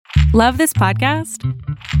Love this podcast?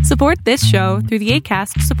 Support this show through the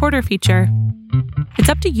Acast supporter feature. It's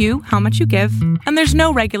up to you how much you give, and there's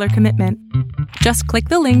no regular commitment. Just click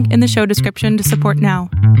the link in the show description to support now.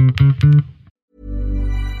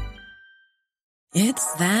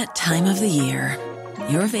 It's that time of the year.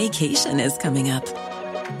 Your vacation is coming up.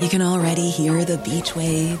 You can already hear the beach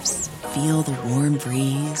waves, feel the warm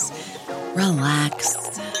breeze, relax,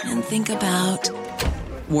 and think about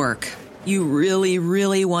work. You really,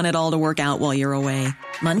 really want it all to work out while you're away.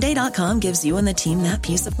 Monday.com gives you and the team that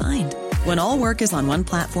peace of mind. When all work is on one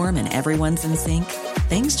platform and everyone's in sync,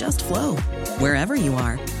 things just flow. Wherever you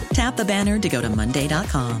are, tap the banner to go to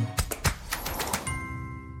Monday.com.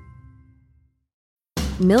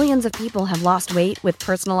 Millions of people have lost weight with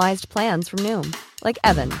personalized plans from Noom. Like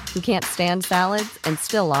Evan, who can't stand salads and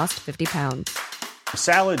still lost 50 pounds.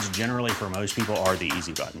 Salads generally for most people are the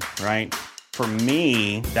easy button, right? For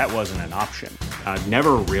me, that wasn't an option. I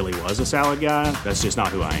never really was a salad guy. That's just not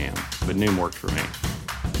who I am. But Noom worked for me.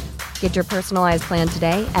 Get your personalized plan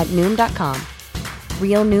today at Noom.com.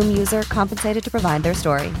 Real Noom user compensated to provide their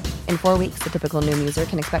story. In 4 weeks, the typical Noom user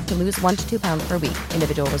can expect to lose 1 to 2 pounds per week.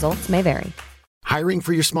 Individual results may vary. Hiring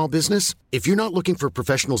for your small business? If you're not looking for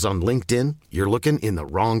professionals on LinkedIn, you're looking in the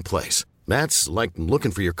wrong place. That's like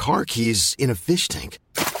looking for your car keys in a fish tank.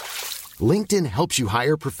 LinkedIn helps you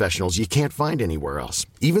hire professionals you can't find anywhere else,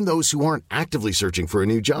 even those who aren't actively searching for a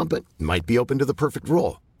new job but might be open to the perfect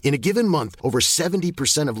role. In a given month, over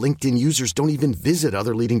 70% of LinkedIn users don't even visit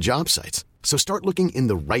other leading job sites. So start looking in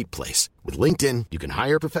the right place. With LinkedIn, you can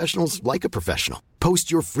hire professionals like a professional.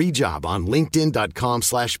 Post your free job on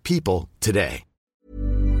linkedin.com/people today.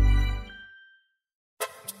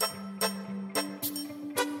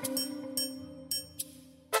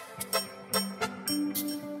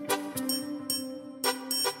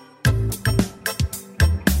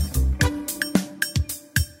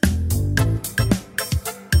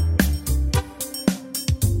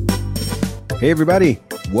 Hey everybody,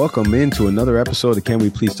 welcome into another episode of the Can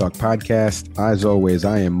We Please Talk podcast. As always,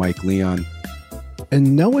 I am Mike Leon.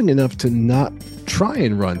 And knowing enough to not try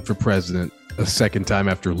and run for president a second time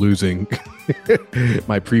after losing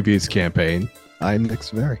my previous campaign, I'm Nick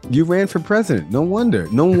Severi. You ran for president. No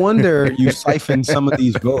wonder you siphoned some of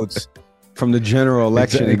these votes from the general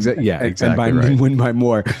election. Exactly. And win by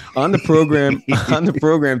more. On the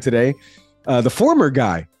program today, the former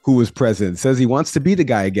guy who was president says he wants to be the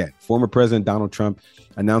guy again. Former President Donald Trump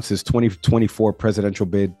announced his 2024 presidential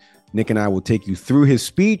bid. Nick and I will take you through his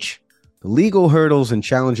speech, the legal hurdles and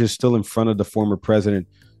challenges still in front of the former president,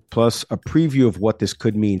 plus a preview of what this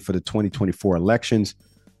could mean for the 2024 elections.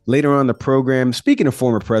 Later on the program, speaking of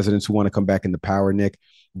former presidents who want to come back into power, Nick,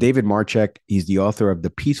 David Marchek, he's the author of The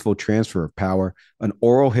Peaceful Transfer of Power, an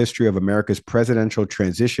oral history of America's presidential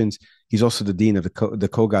transitions. He's also the dean of the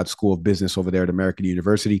Kogod School of Business over there at American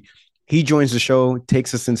University. He joins the show,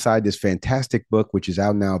 takes us inside this fantastic book, which is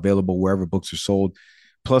out now, available wherever books are sold,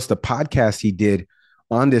 plus the podcast he did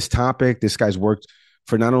on this topic. This guy's worked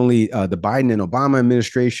for not only the Biden and Obama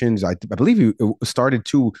administrations, I believe he started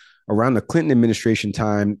too around the Clinton administration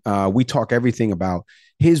time. We talk everything about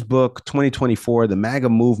his book, 2024, the MAGA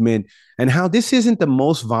movement, and how this isn't the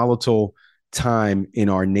most volatile time in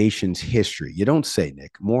our nation's history. You don't say,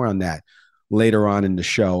 Nick. More on that later on in the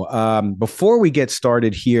show. Before we get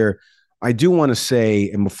started here, I do want to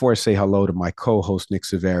say, and before I say hello to my co-host, Nick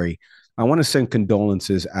Severi, I want to send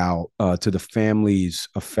condolences out to the families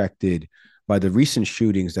affected by the recent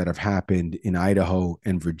shootings that have happened in Idaho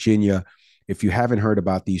and Virginia. If you haven't heard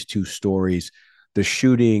about these two stories, the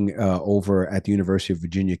shooting over at the University of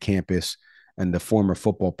Virginia campus and the former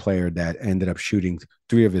football player that ended up shooting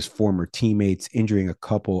 3 of his former teammates, injuring a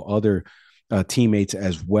couple other teammates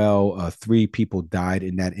as well. 3 people died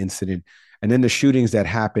in that incident. And then the shootings that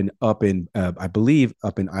happened up in, I believe,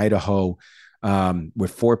 up in Idaho, where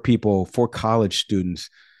 4 college students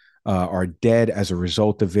are dead as a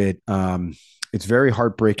result of it. It's very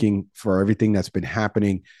heartbreaking for everything that's been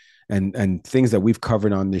happening and things that we've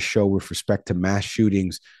covered on this show with respect to mass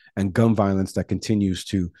shootings and gun violence that continues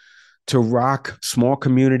to rock small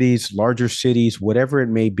communities, larger cities, whatever it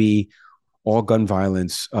may be. All gun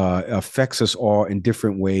violence affects us all in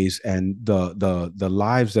different ways, and the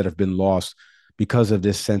lives that have been lost because of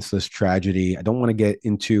this senseless tragedy. I don't want to get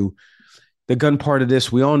into the gun part of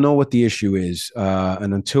this. We all know what the issue is,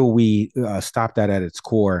 and until we stop that at its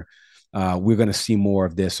core, we're going to see more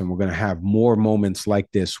of this, and we're going to have more moments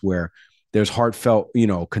like this where there's heartfelt,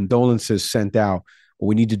 condolences sent out. But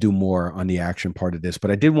we need to do more on the action part of this. But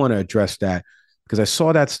I did want to address that because I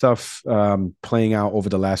saw that stuff playing out over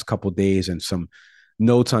the last couple of days and some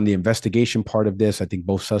notes on the investigation part of this. I think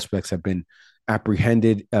both suspects have been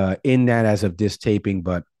apprehended in that as of this taping.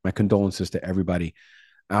 But my condolences to everybody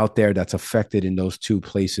out there that's affected in those two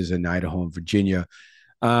places in Idaho and Virginia.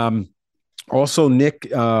 Also, Nick,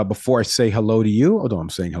 before I say hello to you, although I'm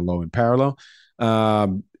saying hello in parallel,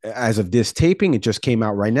 as of this taping, it just came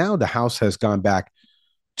out right now. The House has gone back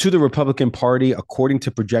to the Republican Party. According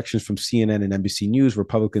to projections from CNN and NBC News,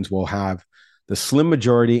 Republicans will have the slim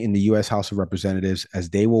majority in the U.S. House of Representatives, as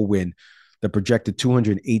they will win the projected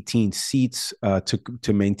 218 seats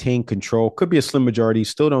to maintain control. Could be a slim majority.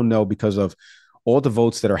 Still don't know because of all the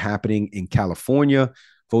votes that are happening in California.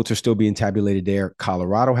 Votes are still being tabulated there.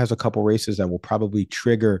 Colorado has a couple races that will probably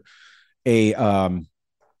trigger a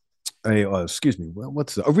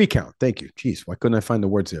recount. Thank you. Jeez, why couldn't I find the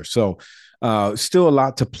words there? So still a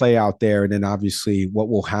lot to play out there. And then obviously what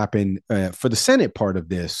will happen for the Senate part of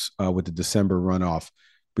this with the December runoff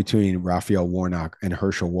between Raphael Warnock and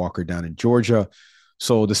Herschel Walker down in Georgia.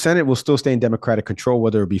 So the Senate will still stay in Democratic control,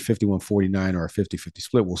 whether it be 51-49 or a 50-50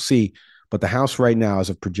 split. We'll see. But the House right now, as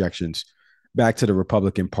of projections, back to the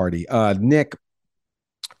Republican Party. Nick,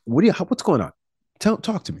 what's going on?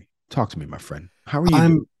 Talk to me. Talk to me, my friend. How are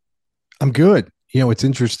you? I'm good. It's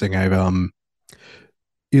interesting.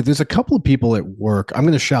 There's a couple of people at work. I'm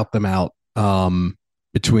going to shout them out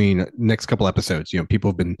between next couple episodes.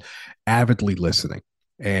 People have been avidly listening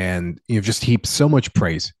and just heap so much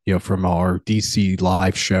praise, from our DC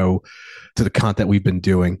live show to the content we've been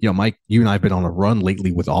doing. Mike, you and I have been on a run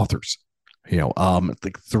lately with authors. Almost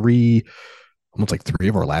like three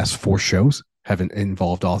of our last 4 shows have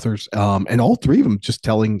involved authors, and all 3 of them just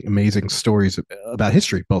telling amazing stories about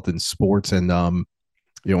history, both in sports and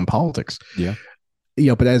in politics. Yeah.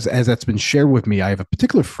 But as that's been shared with me, I have a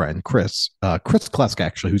particular friend, Chris Klesk,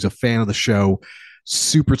 actually, who's a fan of the show,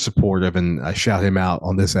 super supportive, and I shout him out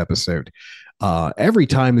on this episode. Every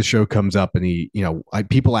time the show comes up, and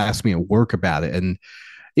people ask me at work about it, and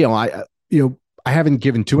I haven't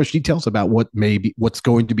given too much details about what's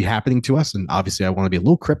going to be happening to us. And obviously I want to be a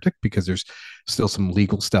little cryptic because there's still some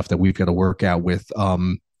legal stuff that we've got to work out with,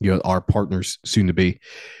 our partners soon to be.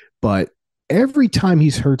 But every time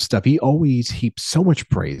he's heard stuff, he always heaps so much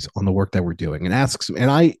praise on the work that we're doing and asks,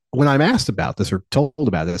 and when I'm asked about this or told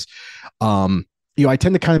about this, I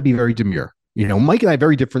tend to kind of be very demure. Mike and I have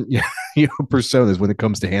very different, personas when it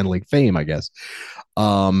comes to handling fame, I guess.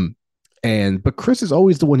 But Chris is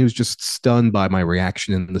always the one who's just stunned by my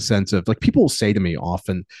reaction, in the sense of, like, people will say to me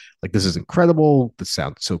often, like, this is incredible. This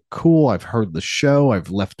sounds so cool. I've heard the show.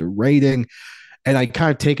 I've left a rating, and I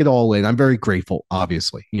kind of take it all in. I'm very grateful,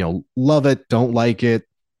 obviously, love it. Don't like it.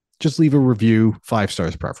 Just leave a review, 5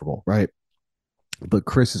 stars preferable. Right. But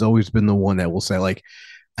Chris has always been the one that will say, like,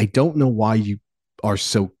 I don't know why you are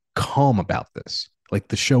so calm about this. Like,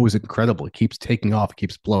 the show is incredible. It keeps taking off. It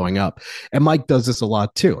keeps blowing up. And Mike does this a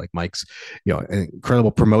lot too. Like, Mike's, an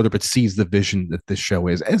incredible promoter, but sees the vision that this show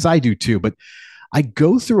is, as I do too. But I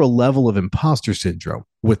go through a level of imposter syndrome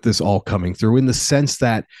with this all coming through, in the sense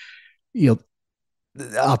that,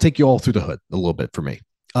 I'll take you all through the hood a little bit for me.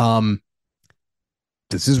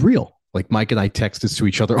 This is real. Like, Mike and I text this to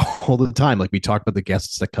each other all the time. Like, we talk about the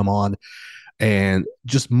guests that come on, and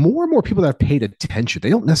just more and more people that have paid attention. They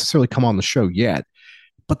don't necessarily come on the show yet,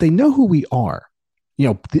 but they know who we are,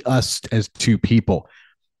 us as 2 people.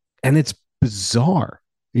 And it's bizarre,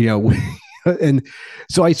 and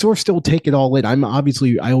so I sort of still take it all in. I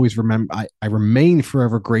always remember, I remain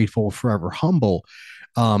forever grateful, forever humble.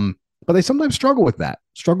 But I sometimes struggle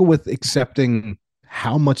with accepting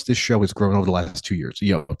how much this show has grown over the last 2 years.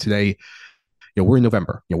 Today, we're in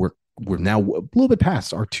November, we're now a little bit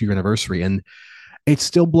past our 2-year anniversary, and it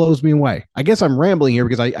still blows me away. I guess I'm rambling here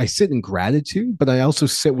because I sit in gratitude, but I also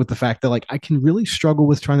sit with the fact that, like, I can really struggle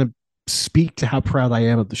with trying to speak to how proud I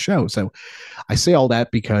am of the show. So I say all that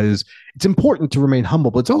because it's important to remain humble,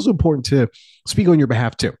 but it's also important to speak on your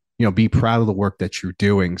behalf too. Be proud of the work that you're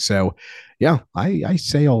doing. So yeah, I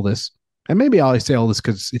say all this, and maybe I say all this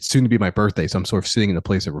because it's soon to be my birthday. So I'm sort of sitting in a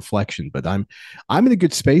place of reflection, but I'm in a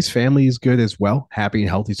good space. Family is good as well, happy and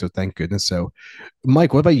healthy. So thank goodness. So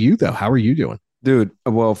Mike, what about you though? How are you doing? Dude,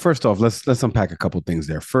 well, first off, let's unpack a couple things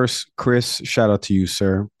there. First, Chris, shout out to you,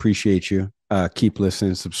 sir. Appreciate you. Keep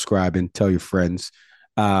listening, subscribing, tell your friends.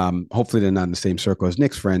 Hopefully they're not in the same circle as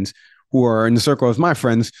Nick's friends, who are in the circle as my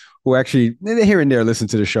friends, who actually here and there listen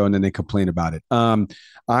to the show and then they complain about it.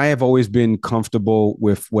 I have always been comfortable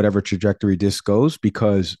with whatever trajectory this goes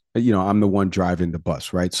because, I'm the one driving the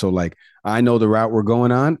bus, right? So, like, I know the route we're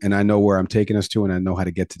going on, and I know where I'm taking us to, and I know how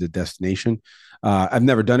to get to the destination. I've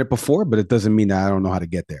never done it before, but it doesn't mean that I don't know how to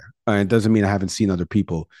get there. It doesn't mean I haven't seen other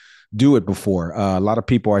people do it before. A lot of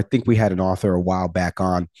people, I think we had an author a while back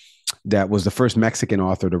on that was the first Mexican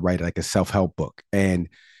author to write like a self-help book. And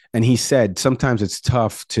he said, sometimes it's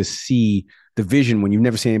tough to see the vision when you've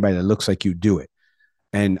never seen anybody that looks like you do it.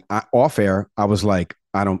 And off air, I was like,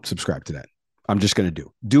 I don't subscribe to that. I'm just going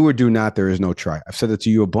to do or do not. There is no try. I've said that to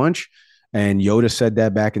you a bunch. And Yoda said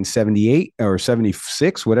that back in 78 or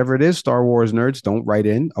 76, whatever it is. Star Wars nerds, don't write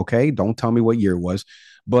in. Okay. Don't tell me what year it was.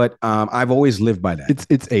 But I've always lived by that.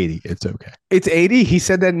 It's 80. It's okay. It's 80. He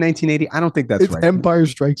said that in 1980. I don't think that's right. Empire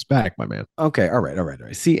Strikes Back, my man. Okay. All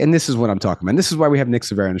right. See, and this is what I'm talking about. And this is why we have Nick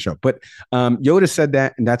Severi on the show. But Yoda said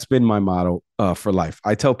that, and that's been my motto for life.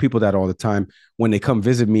 I tell people that all the time when they come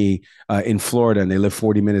visit me in Florida and they live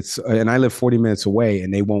 40 minutes and I live 40 minutes away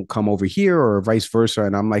and they won't come over here or vice versa.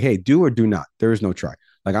 And I'm like, hey, do or do not. There is no try.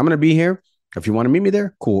 Like, I'm going to be here. If you want to meet me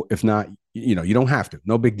there, cool. If not, you don't have to.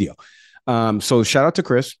 No big deal. So shout out to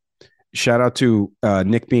Chris. Shout out to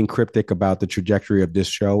Nick being cryptic about the trajectory of this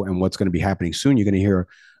show and what's going to be happening soon. You're going to hear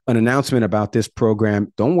an announcement about this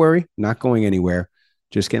program. Don't worry, not going anywhere.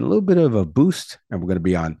 Just getting a little bit of a boost, and we're going to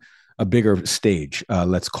be on a bigger stage,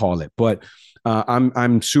 let's call it. But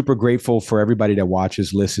I'm super grateful for everybody that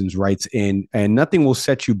watches, listens, writes in, and nothing will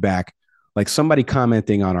set you back. Like somebody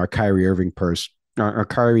commenting on our Kyrie Irving post,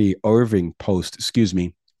 excuse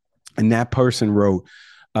me, and that person wrote,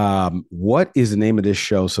 what is the name of this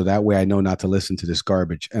show? So that way I know not to listen to this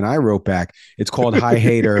garbage. And I wrote back, it's called Hi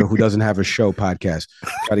Hater Who Doesn't Have a Show podcast.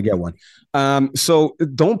 Try to get one. So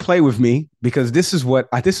don't play with me because this is what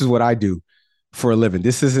I do for a living.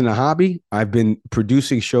 This isn't a hobby. I've been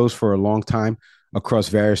producing shows for a long time across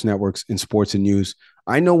various networks in sports and news.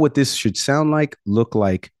 I know what this should sound like, look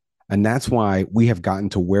like, and that's why we have gotten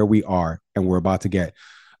to where we are and we're about to get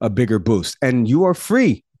a bigger boost. And you are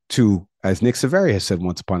free to, as Nick Severi has said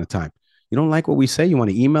once upon a time, you don't like what we say, you want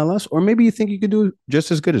to email us, or maybe you think you could do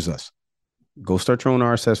just as good as us. Go start your own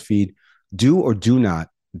RSS feed. Do or do not.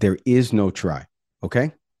 There is no try.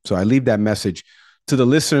 Okay? So I leave that message to the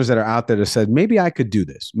listeners that are out there that said, maybe I could do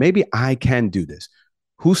this. Maybe I can do this.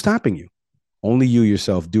 Who's stopping you? Only you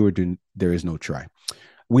yourself. Do or do. There is no try.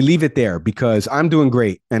 We leave it there because I'm doing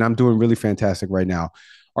great and I'm doing really fantastic right now.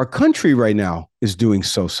 Our country right now is doing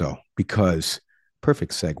so-so because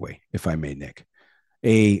perfect segue, if I may, Nick.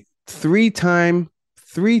 A three times,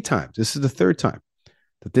 this is the third time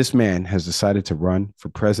that this man has decided to run for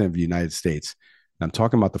president of the United States. And I'm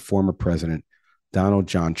talking about the former president, Donald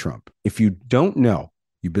John Trump. If you don't know,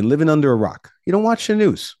 you've been living under a rock. You don't watch the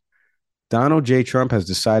news. Donald J. Trump has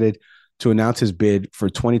decided to announce his bid for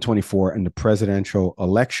 2024 and the presidential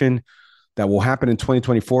election that will happen in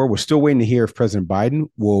 2024. We're still waiting to hear if President Biden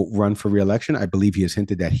will run for re-election. I believe he has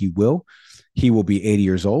hinted that he will. He will be 80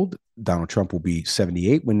 years old. Donald Trump will be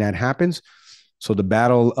 78 when that happens. So the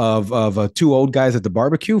battle of two old guys at the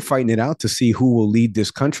barbecue fighting it out to see who will lead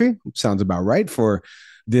this country. Sounds about right for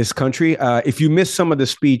this country. If you missed some of the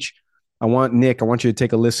speech, I want you to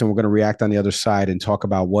take a listen. We're going to react on the other side and talk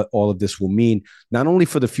about what all of this will mean, not only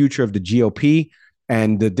for the future of the GOP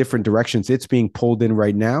and the different directions it's being pulled in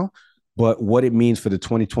right now, but what it means for the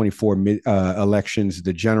 2024 elections,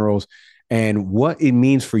 the generals, and what it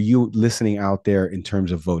means for you listening out there in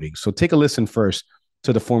terms of voting. So take a listen first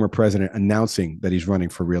to the former president announcing that he's running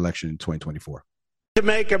for re-election in 2024. To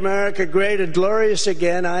make America great and glorious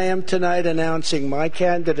again, I am tonight announcing my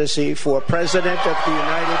candidacy for President of the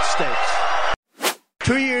United States.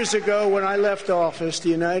 2 years ago, when I left office, the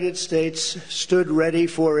United States stood ready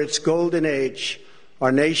for its golden age.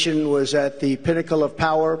 Our nation was at the pinnacle of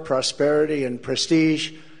power, prosperity, and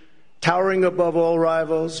prestige, towering above all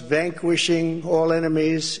rivals, vanquishing all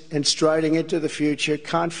enemies, and striding into the future,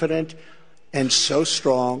 confident and so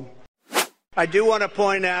strong. I do want to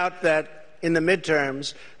point out that in the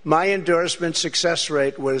midterms, my endorsement success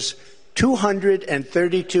rate was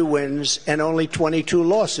 232 wins and only 22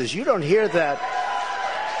 losses. You don't hear that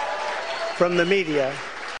from the media.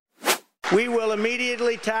 We will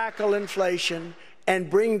immediately tackle inflation and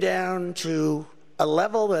bring down to a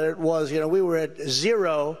level that it was. We were at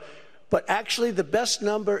 0, but actually the best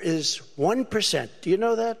number is 1%. Do you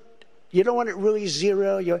know that? You don't want it really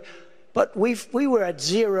 0. But we were at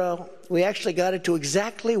 0. We actually got it to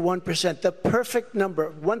exactly 1%, the perfect number.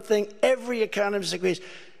 One thing every economist agrees,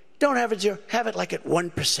 don't have it 0, have it like at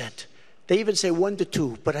 1%. They even say 1 to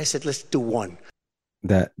 2, but I said, let's do 1.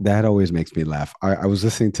 That always makes me laugh. I was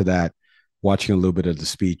listening to that, watching a little bit of the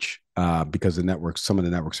speech because some of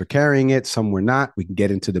the networks are carrying it, some were not. We can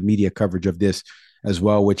get into the media coverage of this as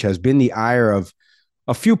well, which has been the ire of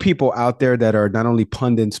a few people out there that are not only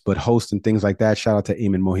pundits, but hosts and things like that. Shout out to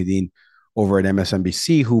Ayman Mohideen over at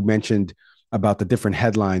MSNBC, who mentioned about the different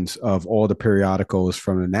headlines of all the periodicals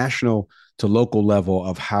from the national to local level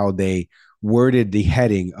of how they worded the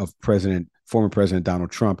heading of former President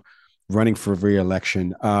Donald Trump running for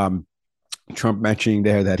re-election. Trump mentioning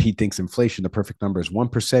there that he thinks inflation, the perfect number is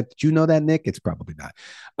 1%. Did you know that, Nick? It's probably not.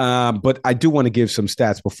 But I do want to give some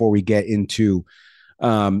stats before we get into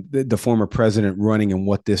the former president running and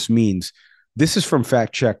what this means. This is from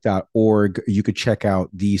factcheck.org. You could check out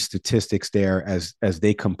the statistics there as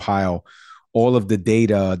they compile all of the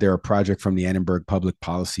data. They're a project from the Annenberg Public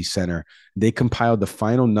Policy Center. They compiled the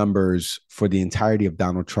final numbers for the entirety of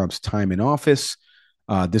Donald Trump's time in office.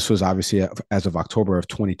 This was obviously as of October of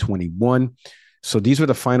 2021. So these were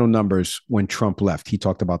the final numbers when Trump left. He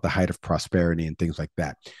talked about the height of prosperity and things like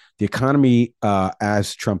that. The economy,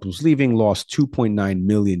 as Trump was leaving, lost 2.9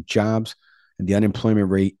 million jobs, and the unemployment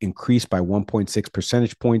rate increased by 1.6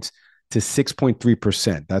 percentage points to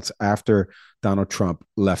 6.3%. That's after Donald Trump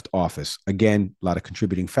left office. Again, a lot of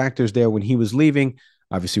contributing factors there when he was leaving.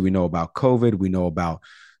 Obviously, we know about COVID. We know about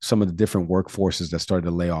some of the different workforces that started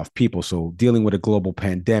to lay off people. So dealing with a global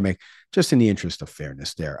pandemic, just in the interest of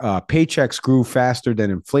fairness there. Paychecks grew faster than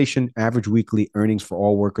inflation. Average weekly earnings for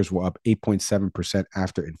all workers were up 8.7%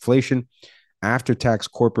 after inflation. After-tax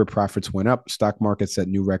corporate profits went up. Stock markets set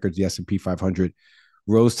new records. The S&P 500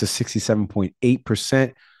 rose to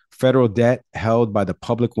 67.8%. Federal debt held by the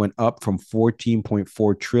public went up from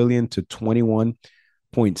 14.4 trillion to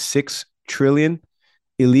 21.6 trillion.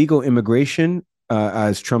 Illegal immigration,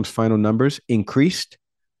 as Trump's final numbers, increased.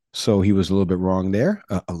 So he was a little bit wrong there,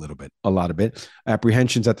 a lot of it.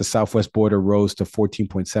 Apprehensions at the southwest border rose to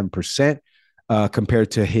 14.7%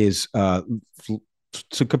 compared to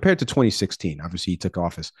compared to 2016. Obviously, he took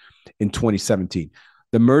office in 2017.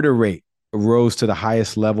 The murder rate rose to the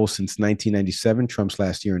highest level since 1997, Trump's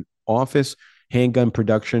last year in office. Handgun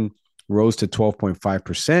production rose to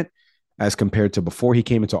 12.5% as compared to before he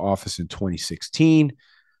came into office in 2016.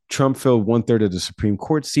 Trump filled 1/3 of the Supreme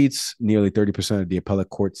Court seats, nearly 30% of the appellate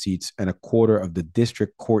court seats, and 1/4 of the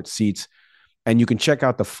district court seats. And you can check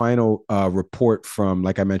out the final report from,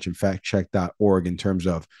 like I mentioned, factcheck.org in terms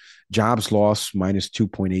of jobs lost, minus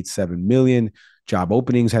 2.87 million. Job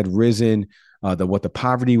openings had risen. What the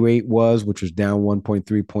poverty rate was, which was down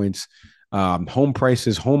 1.3 points. Home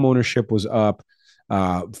prices, home ownership was up.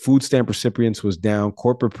 Food stamp recipients was down.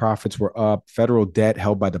 Corporate profits were up. Federal debt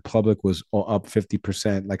held by the public was up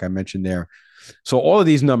 50%, like I mentioned there. So all of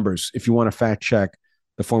these numbers, if you want to fact check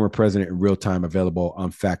the former president in real time, available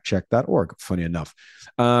on factcheck.org, funny enough.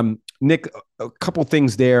 Nick, a couple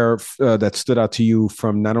things there that stood out to you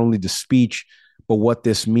from not only the speech, but what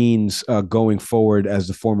this means going forward as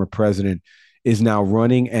the former president is now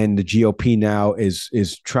running, and the GOP now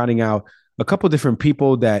is trotting out a couple of different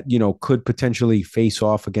people that, you know, could potentially face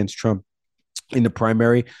off against Trump in the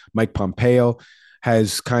primary. Mike Pompeo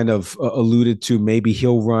has kind of alluded to maybe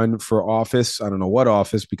he'll run for office. I don't know what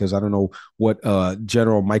office, because I don't know what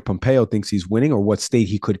General Mike Pompeo thinks he's winning or what state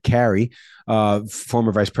he could carry.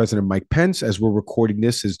 Former Vice President Mike Pence, as we're recording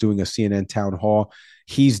this, is doing a CNN town hall.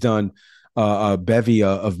 He's done a bevy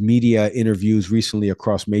of media interviews recently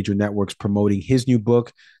across major networks promoting his new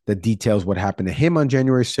book that details what happened to him on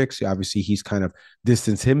January 6th. Obviously, he's kind of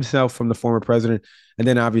distanced himself from the former president. And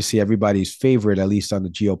then obviously everybody's favorite, at least on the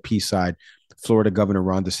GOP side, Florida Governor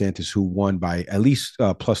Ron DeSantis, who won by at least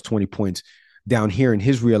plus 20 points down here in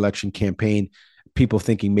his reelection campaign. People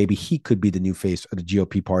thinking maybe he could be the new face of the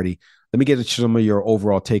GOP party. Let me get to some of your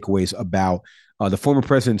overall takeaways about the former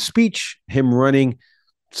president's speech, him running,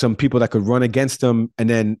 some people that could run against him, and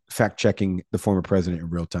then fact checking the former president in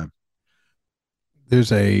real time.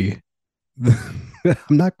 I'm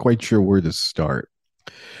not quite sure where to start.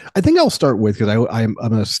 I think I'll start with, because I'm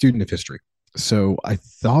a student of history. So I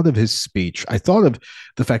thought of his speech. I thought of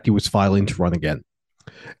the fact he was filing to run again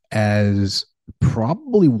as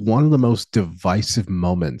probably one of the most divisive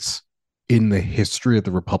moments in the history of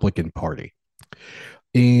the Republican Party.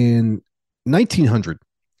 In 1900,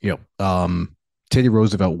 Teddy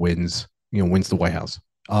Roosevelt wins the White House.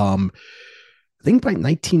 I think by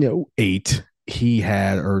 1908, he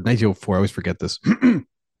had, or 1904, I always forget this.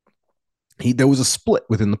 There was a split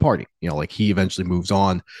within the party. He eventually moves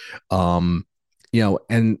on. And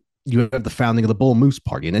you have the founding of the Bull Moose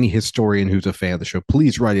Party. And any historian who's a fan of the show,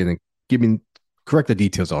 please write in and correct the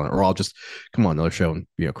details on it, or I'll just come on another show and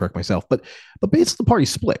correct myself. But basically the party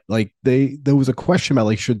split. There was a question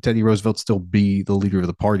about should Teddy Roosevelt still be the leader of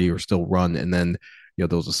the party or still run, and then there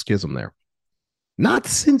was a schism there. Not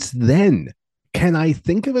since then can I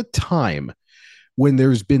think of a time when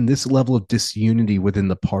there's been this level of disunity within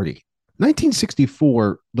the party.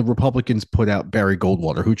 1964, the Republicans put out Barry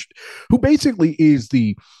Goldwater, who basically is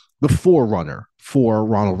the forerunner for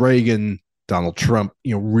Ronald Reagan, Donald Trump,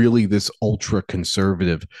 really this ultra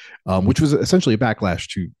conservative, which was essentially a backlash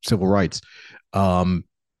to civil rights.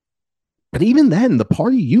 But even then, the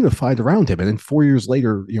party unified around him, and then 4 years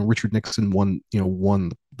later, Richard Nixon won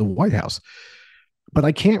the White House.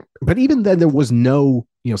 But even then, there was no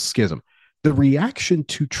schism. The reaction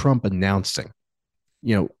to Trump announcing,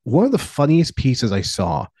 one of the funniest pieces I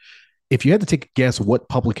saw. If you had to take a guess what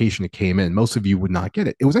publication it came in, most of you would not get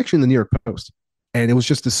it. It was actually in the New York Post. And it was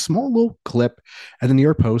just a small little clip at the New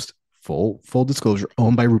York Post, full disclosure,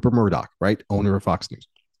 owned by Rupert Murdoch, right? Owner of Fox News.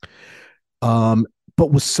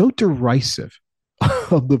 But was so derisive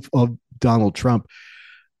of Donald Trump.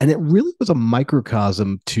 And it really was a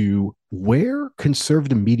microcosm to where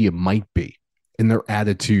conservative media might be in their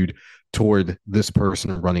attitude toward this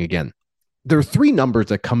person running again. There are three numbers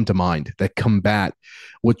that come to mind that combat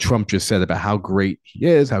what Trump just said about how great he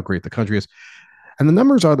is, how great the country is. And the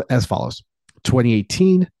numbers are as follows: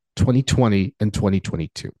 2018, 2020, and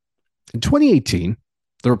 2022. In 2018,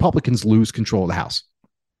 the Republicans lose control of the House.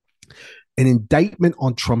 An indictment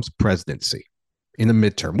on Trump's presidency in the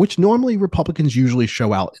midterm, which normally Republicans usually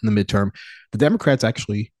show out in the midterm. The Democrats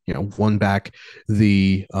actually, won back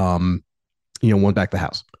the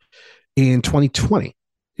House. In 2020,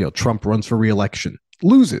 Trump runs for re-election,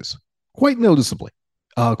 loses quite noticeably,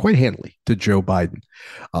 quite handily to Joe Biden.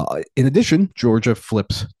 In addition, Georgia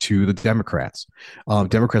flips to the Democrats.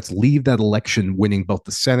 Democrats leave that election winning both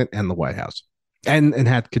the Senate and the White House and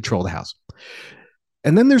had control of the House.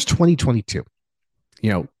 And then there's 2022.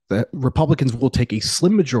 The Republicans will take a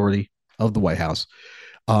slim majority of the White House,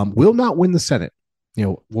 will not win the Senate.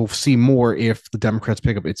 We'll see more if the Democrats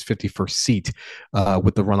pick up its 51st seat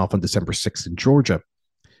with the runoff on December 6th in Georgia.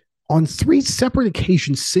 On three separate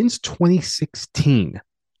occasions since 2016,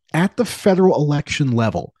 at the federal election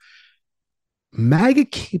level, MAGA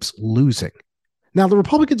keeps losing. Now, the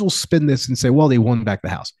Republicans will spin this and say, well, they won back the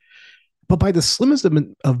House. But by the slimmest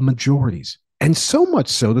of majorities, and so much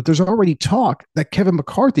so that there's already talk that Kevin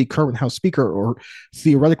McCarthy, current House Speaker, or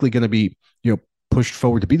theoretically going to be pushed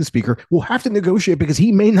forward to be the Speaker, will have to negotiate because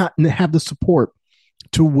he may not have the support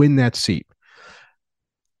to win that seat.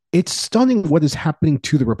 It's stunning what is happening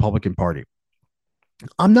to the Republican Party.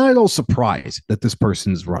 I'm not at all surprised that this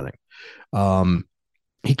person is running.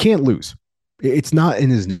 He can't lose. It's not in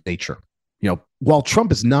his nature. While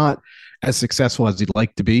Trump is not as successful as he'd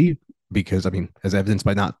like to be, because, as evidenced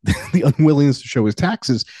by not the unwillingness to show his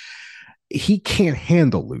taxes, he can't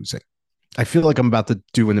handle losing. I feel like I'm about to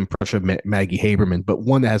do an impression of Maggie Haberman, but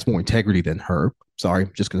one that has more integrity than her. Sorry,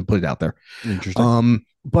 I'm just going to put it out there. Interesting.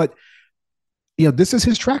 But this is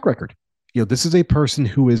his track record. This is a person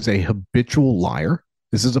who is a habitual liar.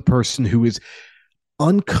 This is a person who is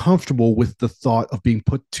uncomfortable with the thought of being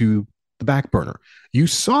put to the back burner. You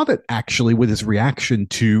saw that actually with his reaction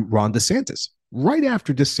to Ron DeSantis. Right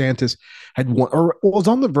after DeSantis had won, or was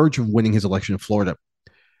on the verge of winning his election in Florida,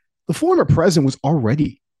 the former president was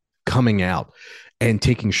already coming out and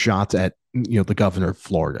taking shots at the governor of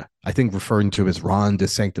Florida. I think referring to him as Ron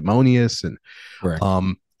DeSanctimonious, and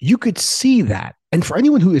you could see that. And for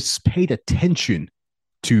anyone who has paid attention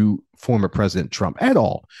to former President Trump at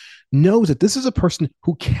all, knows that this is a person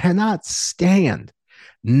who cannot stand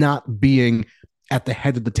not being at the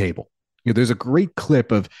head of the table. There's a great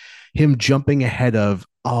clip of him jumping ahead of,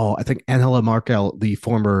 I think Angela Merkel, the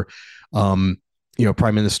former,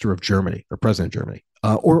 prime minister of Germany or president of Germany,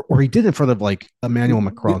 or he did in front of like Emmanuel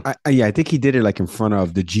Macron. I think he did it like in front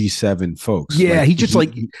of the G7 folks. Yeah, he just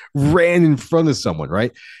ran in front of someone,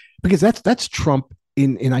 right? Because that's Trump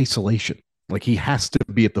in isolation. Like he has to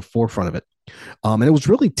be at the forefront of it. And it was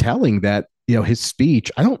really telling that, his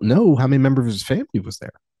speech, I don't know how many members of his family was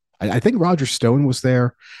there. I think Roger Stone was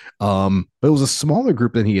there, but it was a smaller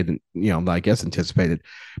group than he had, I guess, anticipated.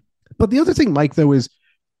 But the other thing, Mike, though, is,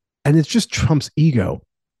 and it's just Trump's ego,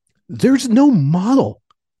 there's no model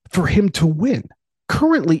for him to win.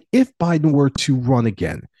 Currently, if Biden were to run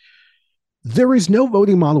again, there is no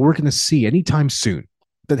voting model we're going to see anytime soon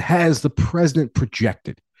that has the president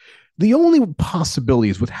projected. The only possibility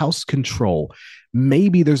is with House control,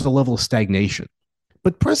 maybe there's a level of stagnation.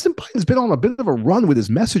 But President Biden's been on a bit of a run with his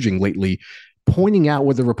messaging lately, pointing out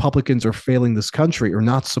whether Republicans are failing this country or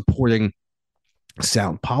not supporting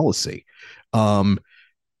sound policy.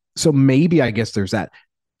 So maybe, I guess there's that.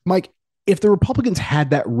 Mike, if the Republicans had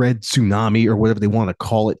that red tsunami or whatever they want to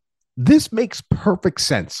call it, this makes perfect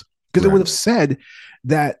sense because it would have said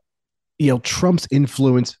that, Trump's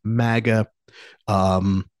influence, MAGA,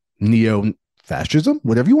 neo-fascism,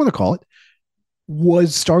 whatever you want to call it,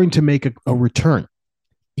 was starting to make a return.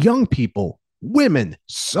 Young people, women,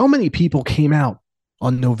 so many people came out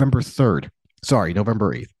on November 8th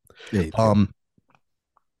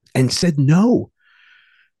And said no.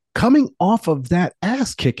 Coming off of that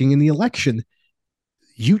ass kicking in the election,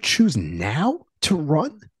 you choose now to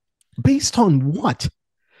run based on what?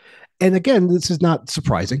 And again, this is not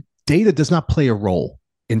surprising. Data does not play a role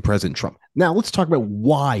in President Trump. Now, let's talk about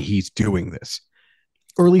why he's doing this,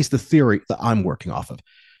 or at least the theory that I'm working off of.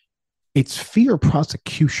 It's fear of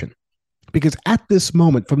prosecution. Because at this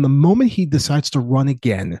moment, from the moment he decides to run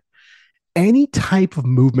again, any type of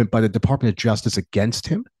movement by the Department of Justice against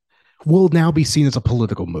him will now be seen as a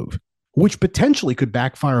political move, which potentially could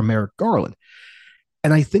backfire on Merrick Garland.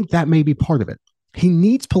 And I think that may be part of it. He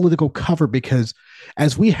needs political cover because,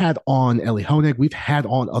 as we had on Eli Honig, we've had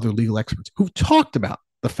on other legal experts who've talked about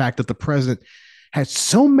the fact that the president has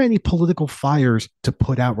so many political fires to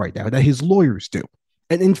put out right now that his lawyers do.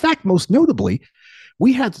 And in fact, most notably,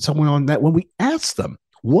 we had someone on that when we asked them,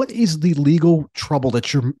 what is the legal trouble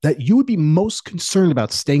that you would be most concerned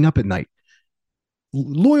about staying up at night?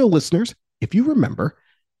 Loyal listeners, if you remember,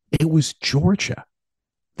 it was Georgia.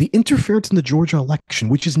 The interference in the Georgia election,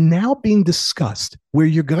 which is now being discussed, where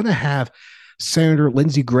you're going to have Senator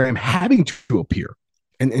Lindsey Graham having to appear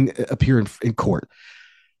and appear in court.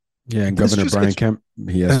 Yeah, and Governor Brian Kemp.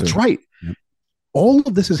 That's right. Yep. All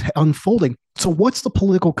of this is unfolding. So what's the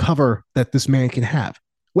political cover that this man can have?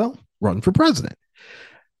 Well, run for president.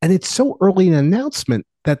 And it's so early an announcement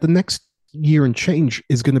that the next year and change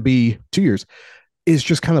is going to be 2 years, is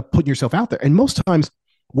just kind of putting yourself out there. And most times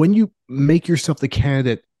when you make yourself the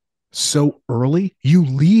candidate so early, you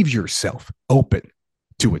leave yourself open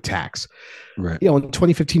to attacks. Right. You know, in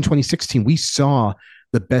 2015, 2016, we saw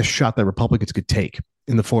the best shot that Republicans could take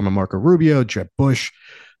in the form of Marco Rubio, Jeb Bush,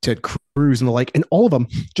 Ted Cruz, and the like. And all of them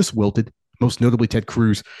just wilted. Most notably, Ted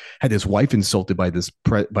Cruz had his wife insulted by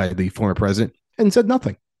the former president and said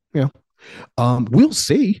nothing. You know, we'll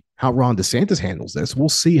see how Ron DeSantis handles this. We'll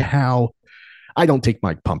see how. I don't take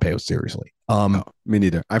Mike Pompeo seriously. No, me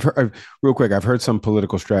neither. I've heard some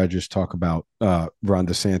political strategists talk about Ron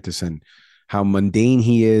DeSantis and how mundane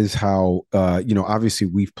he is. How obviously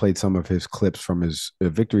we've played some of his clips from his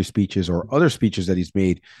victory speeches or other speeches that he's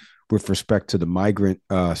made with respect to the migrant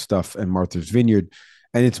stuff and Martha's Vineyard,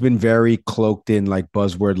 and it's been very cloaked in like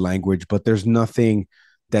buzzword language. But there's nothing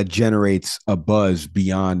that generates a buzz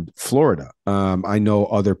beyond Florida. I know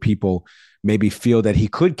other people maybe feel that he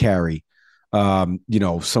could carry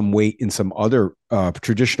some weight in some other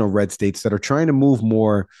traditional red states that are trying to move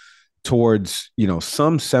more towards,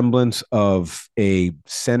 some semblance of a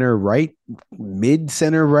center right, mid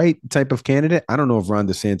center right type of candidate. I don't know if Ron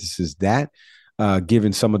DeSantis is that,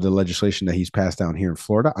 given some of the legislation that he's passed down here in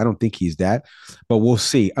Florida. I don't think he's that, but we'll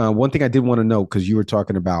see. One thing I did want to know, because you were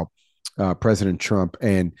talking about President Trump,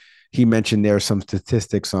 and he mentioned there some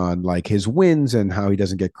statistics on like his wins and how he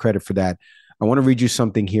doesn't get credit for that. I want to read you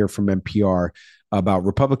something here from NPR about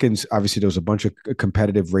Republicans. Obviously, there was a bunch of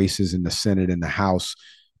competitive races in the Senate and the House,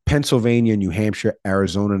 Pennsylvania, New Hampshire,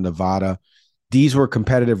 Arizona, Nevada. These were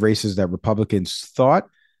competitive races that Republicans thought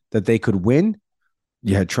that they could win.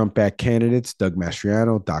 You had Trump-backed candidates, Doug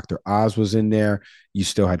Mastriano, Dr. Oz was in there. You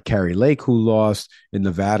still had Kari Lake, who lost. In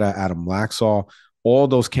Nevada, Adam Laxalt. All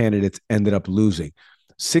those candidates ended up losing.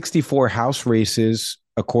 64 House races,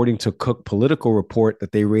 according to Cook Political Report,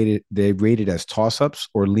 that they rated as toss-ups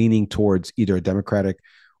or leaning towards either a Democratic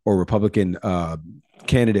or Republican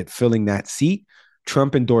candidate filling that seat.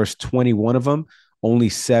 Trump endorsed 21 of them, only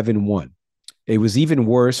 7 won. It was even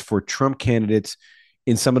worse for Trump candidates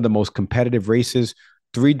in some of the most competitive races.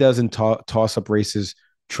 3 dozen toss-up races,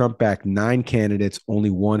 Trump backed 9 candidates, only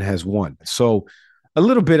 1 has won. So a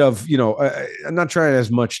little bit of, I'm not trying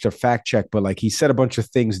as much to fact check, but like he said a bunch of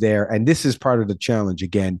things there. And this is part of the challenge.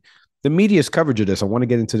 Again, the media's coverage of this. I want to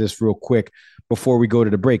get into this real quick before we go to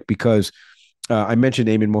the break, because I mentioned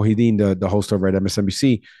Ayman Mohyeldin, the host over at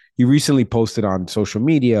MSNBC. He recently posted on social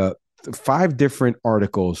media 5 different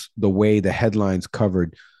articles, the way the headlines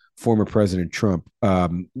covered former President Trump,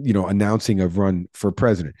 announcing a run for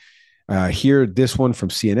president. Here, this one from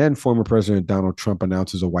CNN, former President Donald Trump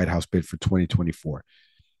announces a White House bid for 2024.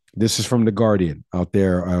 This is from The Guardian out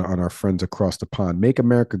there on our friends across the pond. Make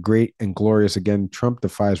America great and glorious again. Trump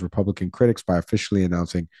defies Republican critics by officially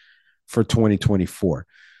announcing for 2024.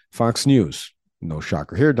 Fox News, no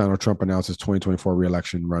shocker here. Donald Trump announces 2024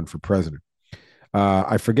 reelection run for president.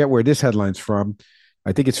 I forget where this headline's from.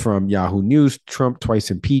 I think it's from Yahoo News. Trump twice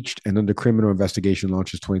impeached and under criminal investigation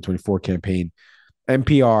launches 2024 campaign.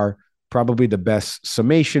 NPR, probably the best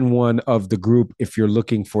summation one of the group if you're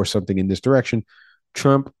looking for something in this direction.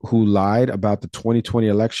 Trump, who lied about the 2020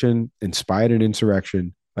 election, inspired an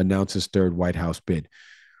insurrection, announces 3rd White House bid.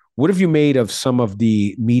 What have you made of some of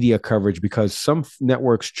the media coverage? Because some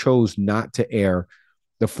networks chose not to air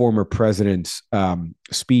the former president's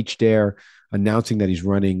speech there, announcing that he's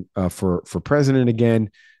running for president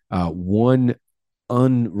again. One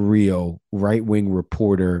unreal right-wing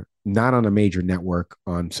reporter, not on a major network,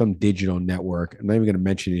 on some digital network. I'm not even going to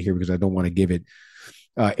mention it here because I don't want to give it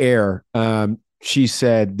air. She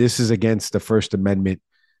said this is against the First Amendment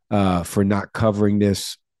for not covering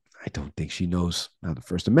this. I don't think she knows how the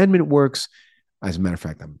First Amendment works. As a matter of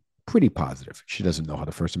fact, I'm pretty positive she doesn't know how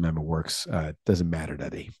the First Amendment works. It doesn't matter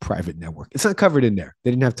that a private network, it's not covered in there.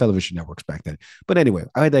 They didn't have television networks back then. But anyway,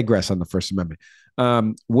 I digress on the First Amendment.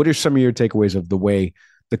 What are some of your takeaways of the way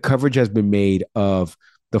the coverage has been made of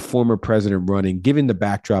the former president running, given the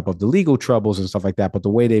backdrop of the legal troubles and stuff like that, but the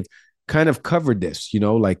way they've kind of covered this,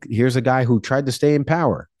 like here's a guy who tried to stay in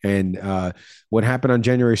power, and what happened on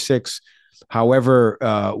January 6th, however,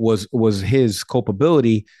 was his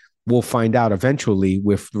culpability. We'll find out eventually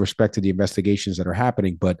with respect to the investigations that are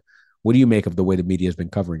happening. But what do you make of the way the media has been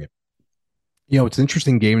covering it? It's an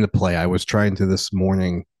interesting game to play. I was trying to this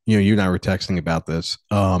morning, you and I were texting about this.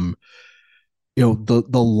 The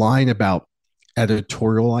line about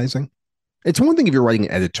editorializing. It's one thing if you're writing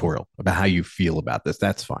an editorial about how you feel about this,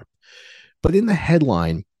 that's fine. But in the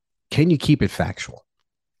headline, can you keep it factual?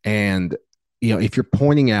 And, if you're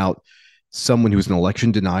pointing out someone who's an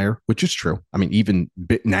election denier, which is true. I mean, even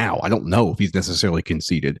now, I don't know if he's necessarily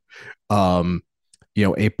conceded.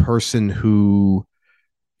 A person who,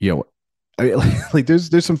 like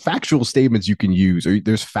there's some factual statements you can use, or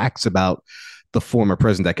there's facts about the former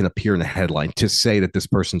president that can appear in a headline to say that this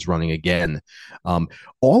person's running again.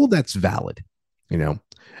 All of that's valid.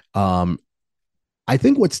 I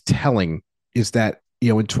think what's telling is that,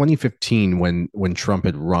 in 2015, when Trump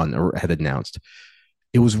had run or had announced,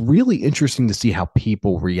 it was really interesting to see how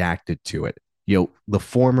people reacted to it. The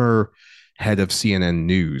former head of CNN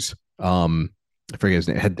News, I forget his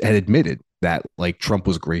name, had admitted that like Trump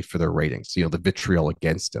was great for their ratings, the vitriol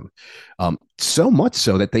against him. So much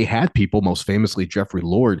so that they had people, most famously Jeffrey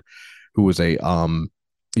Lord, who was a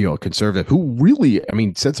conservative, who really,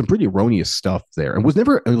 said some pretty erroneous stuff there, and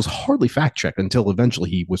it was hardly fact checked until eventually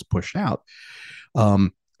he was pushed out,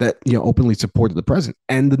 that, openly supported the president.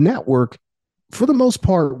 And the network, for the most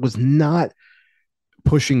part, was not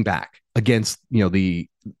pushing back against,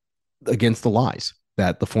 against the lies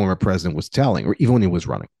that the former president was telling, or even when he was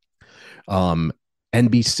running.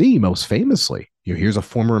 NBC, most famously, here's a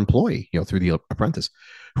former employee, through The Apprentice,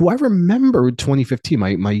 who I remember in 2015,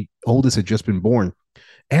 my oldest had just been born.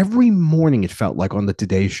 Every morning, it felt like on the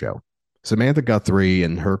Today Show, Samantha Guthrie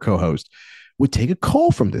and her co-host would take a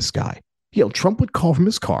call from this guy. Trump would call from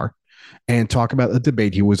his car and talk about a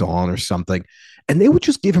debate he was on or something, and they would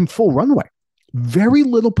just give him full runway. Very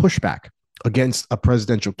little pushback against a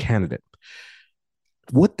presidential candidate.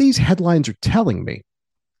 What these headlines are telling me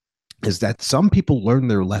is that some people learn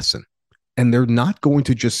their lesson, and they're not going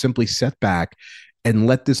to just simply sit back and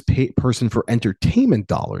let this person for entertainment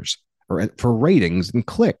dollars or for ratings and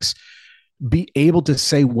clicks be able to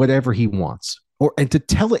say whatever he wants, and to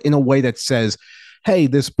tell it in a way that says, hey,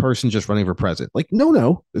 this person's just running for president. Like,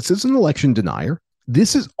 no, this is an election denier.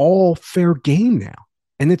 This is all fair game now.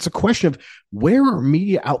 And it's a question of, where are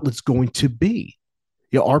media outlets going to be?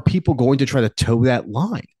 Are people going to try to toe that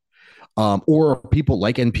line? Or are people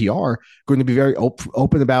like NPR going to be very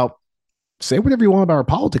open about, say whatever you want about our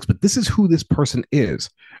politics, but this is who this person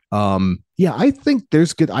is? I think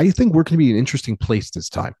I think we're going to be an interesting place this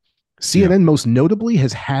time. CNN most notably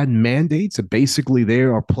has had mandates that basically they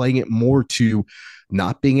are playing it more to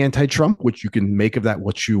not being anti-Trump, which you can make of that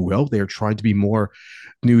what you will. They are trying to be more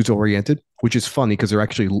news oriented, which is funny because they're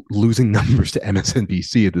actually losing numbers to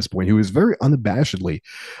MSNBC at this point, who is very unabashedly,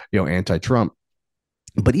 anti-Trump.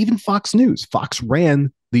 But even Fox News, Fox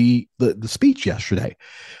ran the speech yesterday,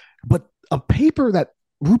 but a paper that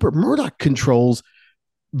Rupert Murdoch controls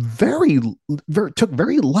took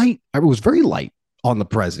very light. It was very light on the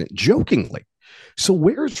president, jokingly. So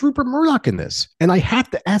where's Rupert Murdoch in this? And I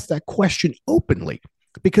have to ask that question openly,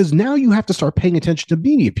 because now you have to start paying attention to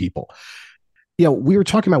media people. We were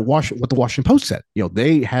talking about what the Washington Post said.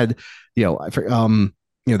 They had, they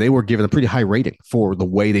were given a pretty high rating for the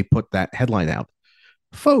way they put that headline out.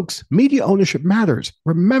 Folks, media ownership matters.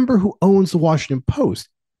 Remember who owns the Washington Post?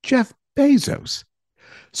 Jeff Bezos.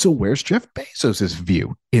 So where's Jeff Bezos'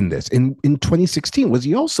 view in this? In 2016, was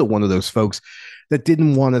he also one of those folks that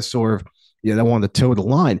didn't want to sort of, that wanted to toe the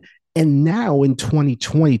line? And now in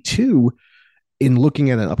 2022, in looking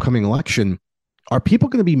at an upcoming election, are people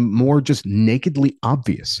going to be more just nakedly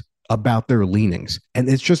obvious about their leanings. And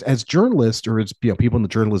it's just, as journalists, or as people in the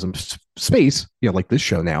journalism space, like this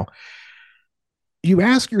show now, you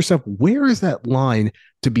ask yourself, where is that line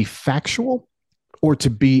to be factual or to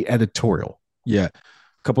be editorial? Yeah.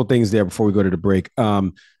 A couple of things there before we go to the break.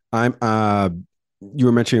 You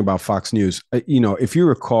were mentioning about Fox News. If you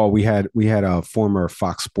recall, we had a former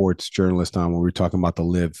Fox Sports journalist on when we were talking about the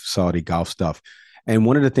Live Saudi golf stuff. And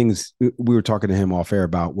one of the things we were talking to him off air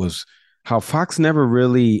about was how Fox never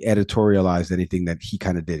really editorialized anything that he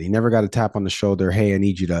kind of did. He never got a tap on the shoulder. Hey, I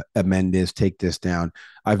need you to amend this, take this down.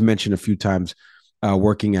 I've mentioned a few times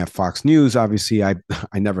working at Fox News. Obviously, I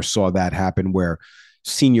never saw that happen where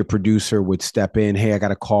senior producer would step in. Hey, I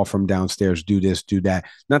got a call from downstairs. Do this, do that.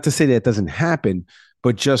 Not to say that it doesn't happen,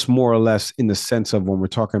 but just more or less in the sense of when we're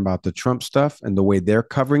talking about the Trump stuff and the way they're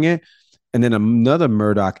covering it. And then another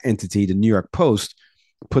Murdoch entity, the New York Post,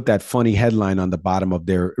 put that funny headline on the bottom of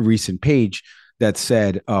their recent page that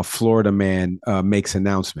said, Florida man makes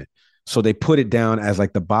announcement. So they put it down as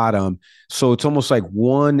like the bottom. So it's almost like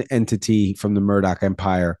one entity from the Murdoch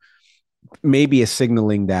empire maybe is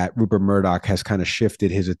signaling that Rupert Murdoch has kind of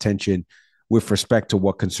shifted his attention with respect to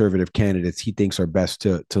what conservative candidates he thinks are best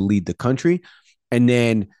to lead the country. And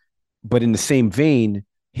then, but in the same vein,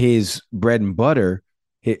 his bread and butter,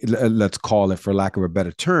 let's call it for lack of a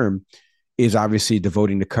better term, is obviously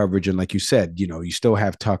devoting the coverage. And like you said, you still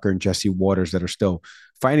have Tucker and Jesse Waters that are still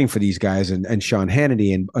fighting for these guys, and Sean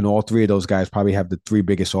Hannity, and all three of those guys probably have the three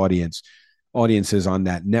biggest audiences on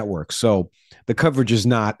that network. So the coverage is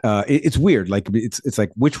not, it's weird. Like it's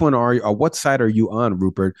like, which one are you, or what side are you on,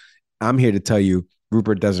 Rupert? I'm here to tell you,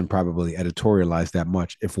 Rupert doesn't probably editorialize that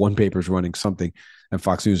much if one paper is running something and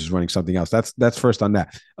Fox News is running something else. That's first on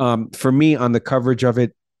that. For me, on the coverage of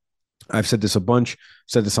it, I've said this a bunch,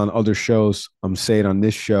 said this on other shows. I'm saying on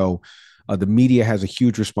this show, the media has a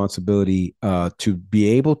huge responsibility to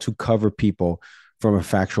be able to cover people from a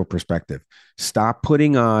factual perspective. Stop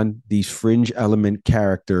putting on these fringe element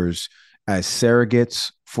characters as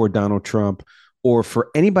surrogates for Donald Trump or for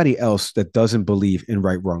anybody else that doesn't believe in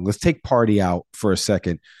right wrong. Let's take party out for a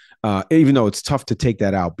second, even though it's tough to take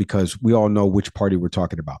that out because we all know which party we're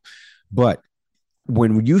talking about. But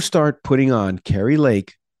when you start putting on Carrie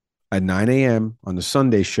Lake at 9 a.m. on the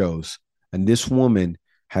Sunday shows, and this woman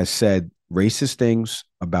has said racist things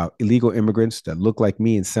about illegal immigrants that look like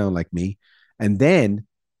me and sound like me, and then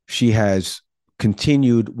she has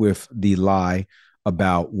continued with the lie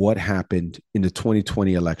about what happened in the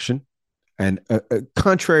 2020 election. And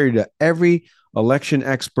contrary to every election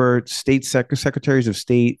expert, state secretaries of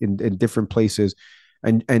state in different places,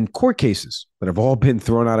 and court cases that have all been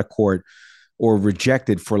thrown out of court or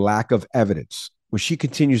rejected for lack of evidence, when she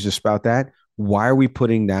continues to spout that, why are we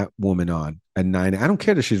putting that woman on at 9? I don't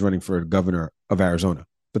care that she's running for governor of Arizona.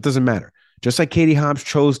 That doesn't matter. Just like Katie Hobbs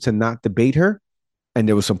chose to not debate her, and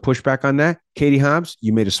there was some pushback on that. Katie Hobbs,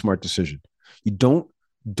 you made a smart decision. You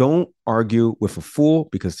don't argue with a fool,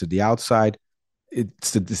 because to the outside,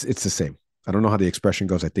 it's the same. I don't know how the expression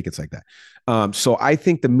goes. I think it's like that. So I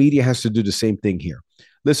think the media has to do the same thing here.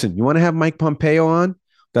 Listen, you want to have Mike Pompeo on?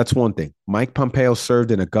 That's one thing. Mike Pompeo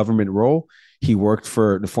served in a government role. He worked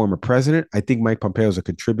for the former president. I think Mike Pompeo is a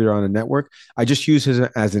contributor on a network. I just use his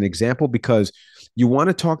as an example because you want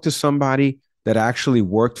to talk to somebody that actually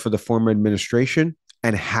worked for the former administration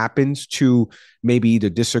and happens to maybe either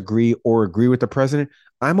disagree or agree with the president.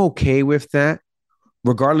 I'm okay with that.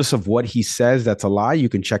 Regardless of what he says, that's a lie. You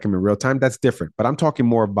can check him in real time. That's different. But I'm talking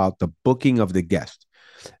more about the booking of the guest.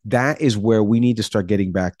 That is where we need to start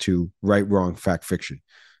getting back to right, wrong, fact, fiction.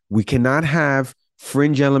 We cannot have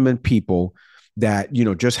fringe element people that,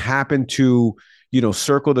 just happen to,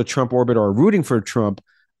 circle the Trump orbit or rooting for Trump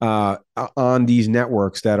on these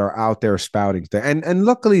networks that are out there spouting. And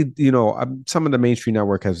luckily, some of the mainstream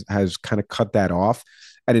network has kind of cut that off,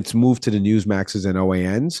 and it's moved to the Newsmaxes and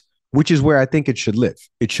OANs, which is where I think it should live.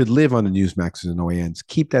 It should live on the Newsmaxes and OANs.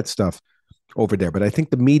 Keep that stuff over there. But I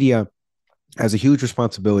think the media has a huge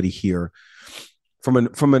responsibility here.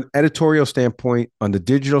 From an editorial standpoint, on the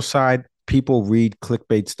digital side, people read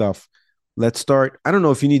clickbait stuff. Let's start. I don't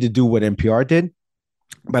know if you need to do what NPR did,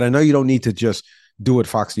 but I know you don't need to just do what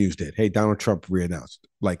Fox News did. Hey, Donald Trump reannounced.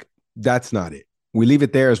 Like, that's not it. We leave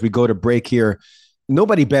it there as we go to break here.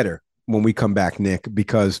 Nobody better when we come back, Nick,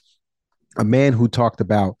 because a man who talked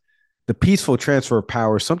about the peaceful transfer of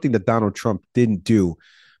power, something that Donald Trump didn't do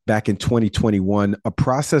back in 2021, a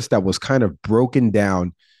process that was kind of broken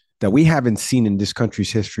down that we haven't seen in this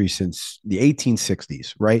country's history since the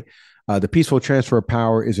 1860s, right? The Peaceful Transfer of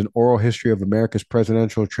Power is an oral history of America's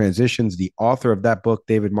presidential transitions. The author of that book,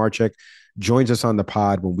 David Marchek, joins us on the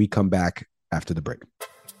pod when we come back after the break.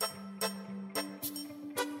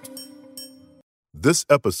 This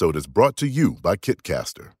episode is brought to you by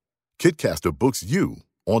Kitcaster. Kitcaster books you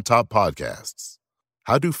on top podcasts.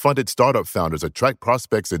 How do funded startup founders attract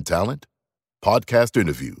prospects and talent? Podcast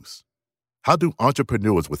interviews. How do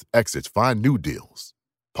entrepreneurs with exits find new deals?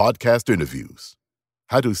 Podcast interviews.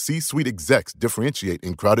 How do C-suite execs differentiate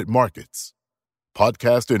in crowded markets?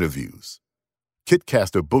 Podcast interviews.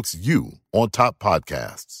 Kitcaster books you on top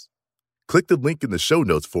podcasts. Click the link in the show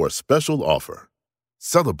notes for a special offer.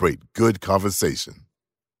 Celebrate good conversation.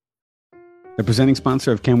 The presenting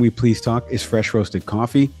sponsor of Can We Please Talk is Fresh Roasted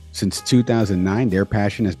Coffee. Since 2009, their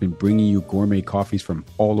passion has been bringing you gourmet coffees from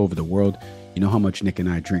all over the world. You know how much Nick and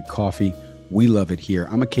I drink coffee. We love it here.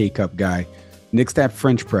 I'm a K-Cup guy. Nick's that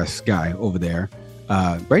French press guy over there.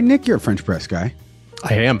 Right, Nick? You're a French press guy.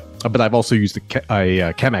 I am, but I've also used a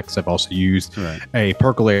Chemex. I've also used a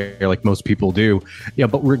percolator like most people do. Yeah,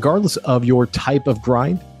 but regardless of your type of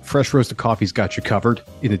grind, Fresh Roasted Coffee's got you covered.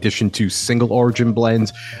 In addition to single origin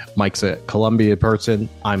blends, Mike's a Colombia person.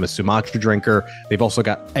 I'm a Sumatra drinker. They've also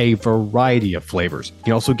got a variety of flavors. You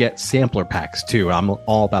can also get sampler packs too. I'm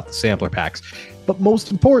all about the sampler packs. But most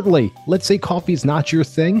importantly, let's say coffee is not your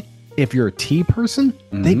thing. If you're a tea person,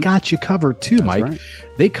 they got you covered too, Mike. Right.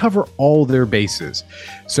 They cover all their bases.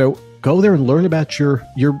 So go there and learn about your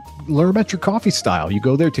coffee style. You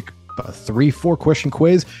go there, take a 3-4 question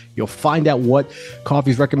quiz. You'll find out what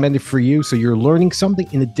coffee is recommended for you. So you're learning something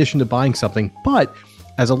in addition to buying something. But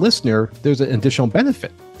as a listener, there's an additional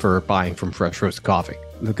benefit for buying from Fresh Roasted Coffee.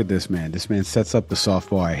 Look at this man. This man sets up the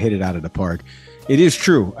softball. I hit it out of the park. It is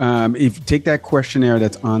true. If you take that questionnaire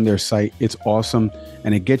that's on their site, it's awesome.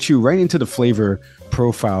 And it gets you right into the flavor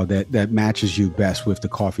profile that matches you best with the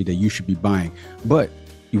coffee that you should be buying. But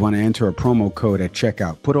you want to enter a promo code at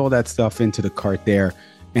checkout. Put all that stuff into the cart there.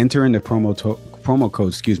 Enter in the promo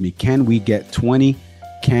code, Can we get 20?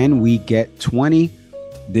 Can we get 20?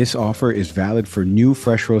 This offer is valid for new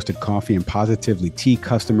Fresh Roasted Coffee and Positively Tea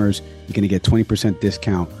customers. You're going to get 20%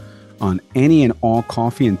 discount on any and all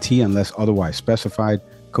coffee and tea unless otherwise specified.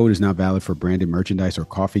 Code is not valid for branded merchandise or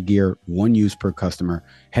coffee gear. One use per customer.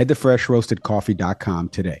 Head to freshroastedcoffee.com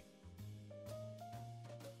today.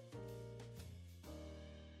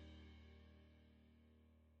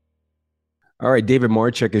 All right, David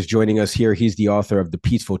Marchek is joining us here. He's the author of The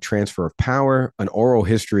Peaceful Transfer of Power, an oral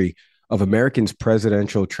history of Americans'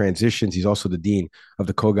 presidential transitions. He's also the dean of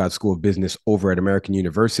the Kogod School of Business over at American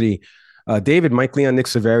University. David, Mike Leon, Nick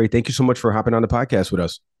Savary, thank you so much for hopping on the podcast with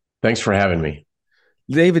us. Thanks for having me.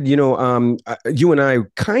 David, you and I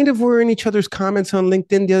kind of were in each other's comments on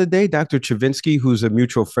LinkedIn the other day. Dr. Chavinsky, who's a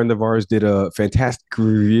mutual friend of ours, did a fantastic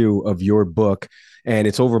review of your book. And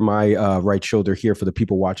it's over my right shoulder here for the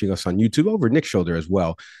people watching us on YouTube, over Nick's shoulder as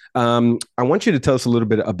well. I want you to tell us a little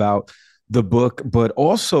bit about the book, but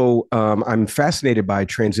also I'm fascinated by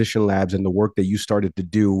Transition Labs and the work that you started to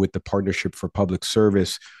do with the Partnership for Public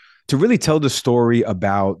Service to really tell the story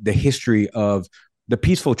about the history of the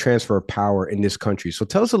peaceful transfer of power in this country. So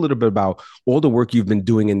tell us a little bit about all the work you've been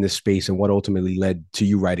doing in this space and what ultimately led to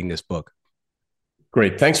you writing this book.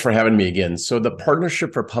 Great. Thanks for having me again. So the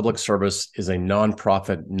Partnership for Public Service is a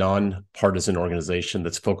nonprofit, nonpartisan organization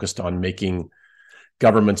that's focused on making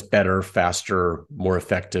governments better, faster, more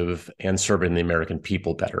effective, and serving the American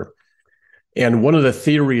people better. And one of the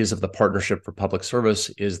theories of the Partnership for Public Service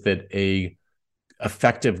is that a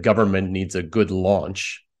effective government needs a good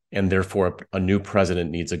launch, and therefore a new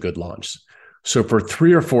president needs a good launch. So for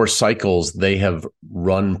 3 or 4 cycles, they have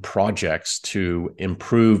run projects to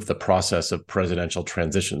improve the process of presidential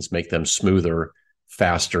transitions, make them smoother,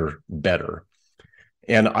 faster, better.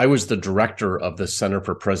 And I was the director of the Center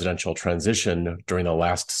for Presidential Transition during the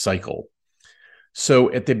last cycle.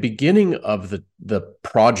 So at the beginning of the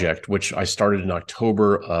project, which I started in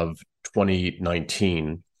October of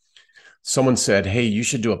 2019, someone said, hey, you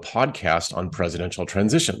should do a podcast on presidential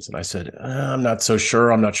transitions. And I said, I'm not so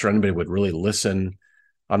sure. I'm not sure anybody would really listen.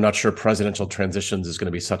 I'm not sure presidential transitions is going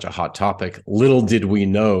to be such a hot topic. Little did we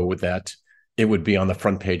know that it would be on the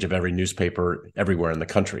front page of every newspaper everywhere in the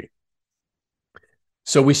country.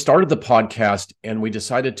 So we started the podcast and we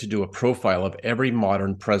decided to do a profile of every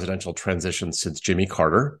modern presidential transition since Jimmy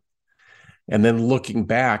Carter. And then looking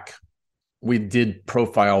back, we did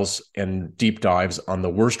profiles and deep dives on the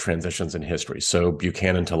worst transitions in history. So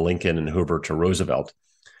Buchanan to Lincoln and Hoover to Roosevelt.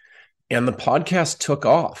 And the podcast took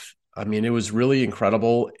off. I mean, it was really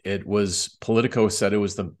incredible. It was, Politico said it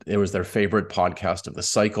was their favorite podcast of the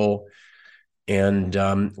cycle. And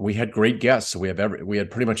we had great guests. So we had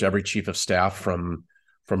pretty much every chief of staff from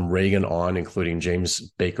Reagan on, including James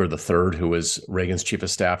Baker III, who was Reagan's chief of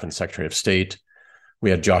staff and Secretary of State. We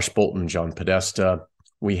had Josh Bolten, John Podesta.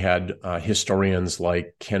 We had historians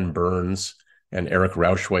like Ken Burns, and Eric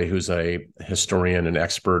Rauchway, who's a historian and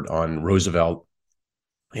expert on Roosevelt.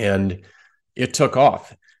 And it took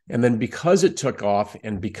off. And then because it took off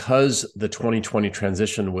and because the 2020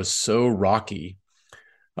 transition was so rocky,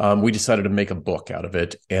 we decided to make a book out of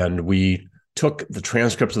it. And we took the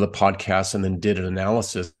transcripts of the podcast and then did an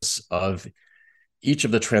analysis of each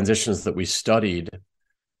of the transitions that we studied.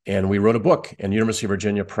 And we wrote a book, and University of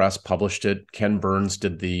Virginia Press published it. Ken Burns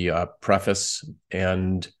did the preface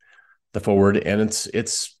and the forward, and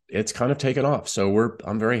it's kind of taken off. So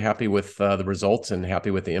I'm very happy with the results and happy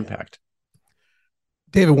with the impact.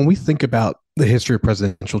 David, when we think about the history of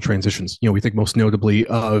presidential transitions, we think most notably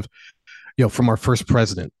of, from our first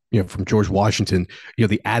president, from George Washington,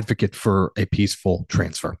 the advocate for a peaceful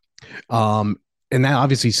transfer. And that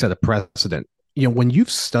obviously set a precedent. When you've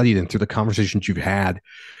studied and through the conversations you've had,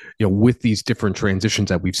 with these different transitions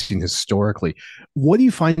that we've seen historically, what do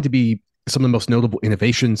you find to be some of the most notable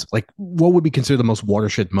innovations? Like, what would be considered the most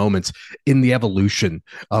watershed moments in the evolution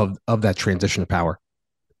of that transition of power?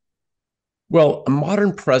 Well, a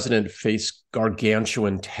modern president faces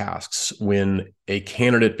gargantuan tasks when a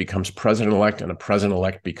candidate becomes president-elect and a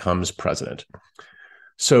president-elect becomes president.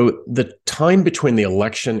 So the time between the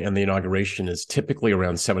election and the inauguration is typically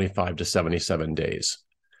around 75 to 77 days.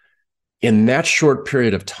 In that short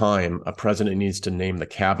period of time, a president needs to name the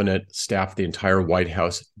cabinet, staff the entire White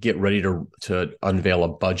House, get ready to unveil a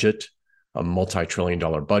budget, a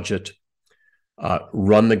multi-trillion-dollar budget,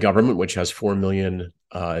 run the government, which has 4 million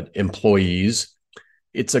employees.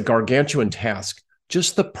 It's a gargantuan task.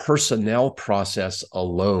 Just the personnel process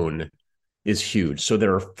alone is huge. So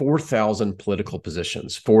there are 4,000 political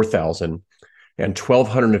positions, 4,000, and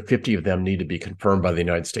 1,250 of them need to be confirmed by the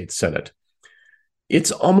United States Senate.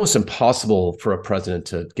 It's almost impossible for a president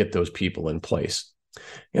to get those people in place.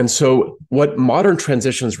 And so what modern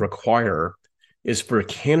transitions require is for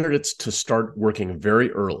candidates to start working very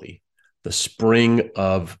early, the spring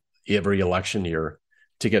of every election year,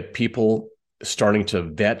 to get people starting to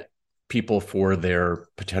vet people for their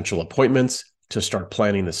potential appointments, to start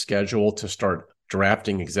planning the schedule, to start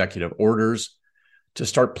drafting executive orders, to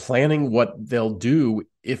start planning what they'll do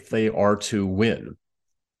if they are to win.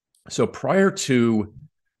 So prior to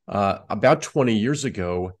about 20 years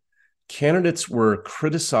ago, candidates were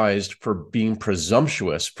criticized for being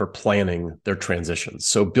presumptuous for planning their transitions.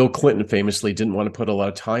 So Bill Clinton famously didn't want to put a lot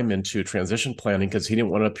of time into transition planning because he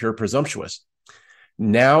didn't want to appear presumptuous.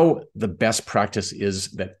 Now, the best practice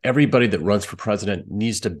is that everybody that runs for president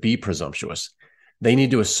needs to be presumptuous. They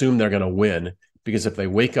need to assume they're going to win, because if they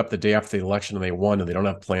wake up the day after the election and they won and they don't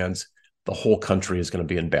have plans, the whole country is going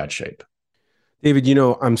to be in bad shape. David,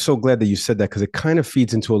 I'm so glad that you said that, because it kind of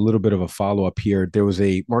feeds into a little bit of a follow-up here. There was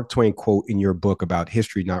a Mark Twain quote in your book about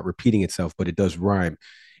history not repeating itself, but it does rhyme.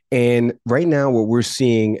 And right now, what we're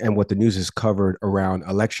seeing and what the news has covered around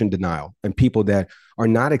election denial and people that are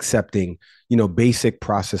not accepting, basic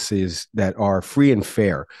processes that are free and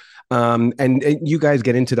fair. And you guys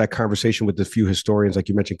get into that conversation with the few historians, like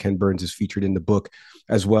you mentioned, Ken Burns is featured in the book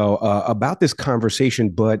as well, about this conversation.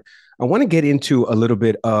 But I want to get into a little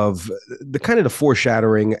bit of the kind of the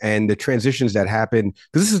foreshadowing and the transitions that happen,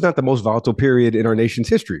 because this is not the most volatile period in our nation's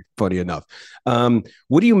history, funny enough.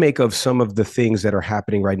 What do you make of some of the things that are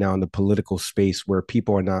happening right now in the political space where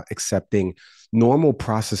people are not accepting normal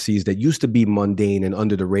processes that used to be mundane and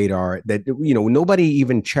under the radar that, nobody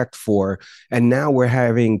even checked for? And now we're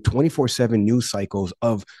having 24/7 news cycles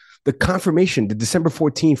of the confirmation, the December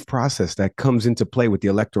 14th process that comes into play with the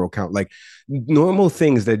electoral count. Like, normal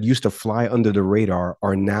things that used to fly under the radar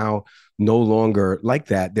are now no longer like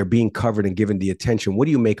that. They're being covered and given the attention. What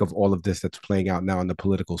do you make of all of this that's playing out now in the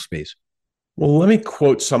political space? Well, let me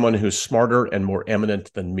quote someone who's smarter and more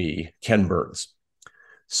eminent than me, Ken Burns.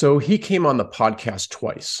 So he came on the podcast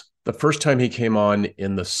twice. The first time he came on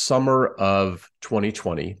in the summer of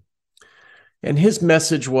 2020. And his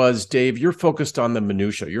message was, Dave, you're focused on the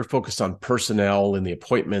minutia. You're focused on personnel and the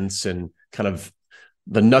appointments and kind of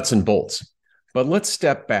the nuts and bolts. But let's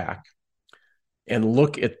step back and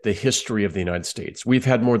look at the history of the United States. We've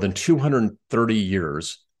had more than 230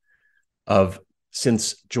 years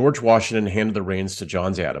since George Washington handed the reins to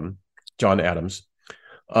John Adams,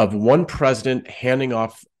 of one president handing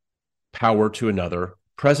off power to another.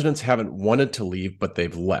 Presidents haven't wanted to leave, but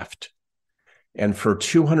they've left. And for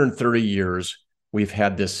 230 years, we've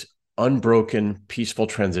had this unbroken, peaceful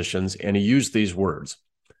transitions. And he used these words: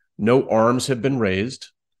 no arms have been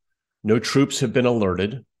raised, no troops have been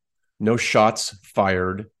alerted, no shots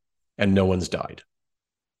fired, and no one's died.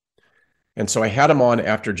 And so I had him on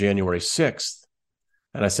after January 6th.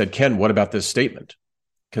 And I said, Ken, what about this statement?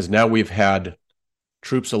 Because now we've had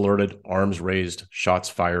Troops alerted, arms raised, shots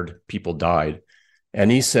fired, people died. And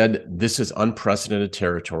he said, this is unprecedented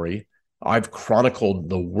territory. I've chronicled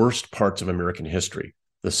the worst parts of American history,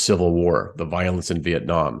 the Civil War, the violence in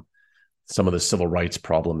Vietnam, some of the civil rights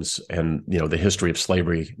problems, and the history of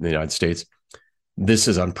slavery in the United States. This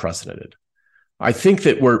is unprecedented. I think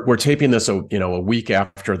that we're taping this a week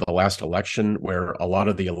after the last election, where a lot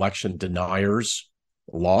of the election deniers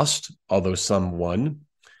lost, although some won.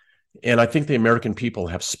 And I think the American people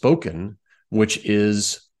have spoken, which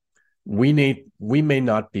is we may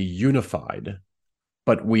not be unified,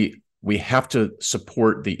 but we have to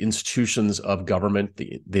support the institutions of government,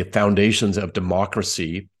 the foundations of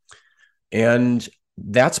democracy. And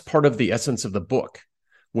that's part of the essence of the book,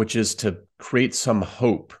 which is to create some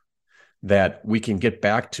hope that we can get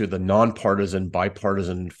back to the nonpartisan,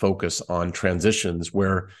 bipartisan focus on transitions,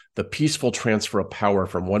 where the peaceful transfer of power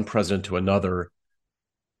from one president to another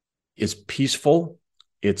is peaceful,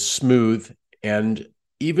 it's smooth, and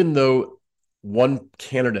even though one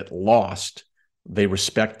candidate lost, they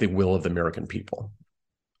respect the will of the American people.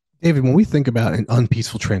 David, when we think about an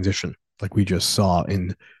unpeaceful transition, like we just saw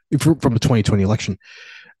from the 2020 election,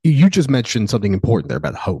 you just mentioned something important there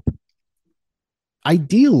about hope.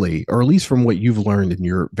 Ideally, or at least from what you've learned in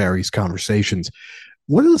your various conversations,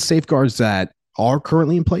 what are the safeguards that are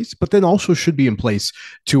currently in place, but then also should be in place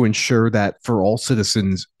to ensure that for all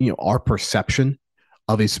citizens, our perception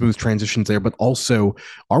of a smooth transition there, but also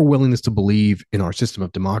our willingness to believe in our system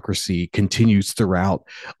of democracy continues throughout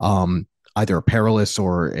either a perilous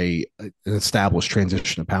or an established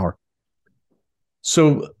transition of power?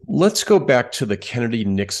 So let's go back to the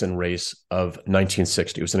Kennedy-Nixon race of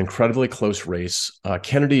 1960. It was an incredibly close race.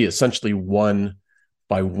 Kennedy essentially won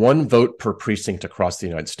by 1 vote per precinct across the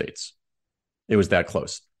United States. It was that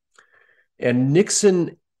close. And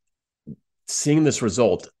Nixon, seeing this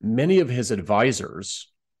result, many of his advisors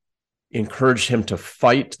encouraged him to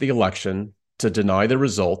fight the election, to deny the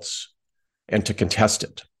results, and to contest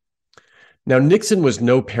it. Now, Nixon was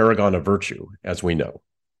no paragon of virtue, as we know.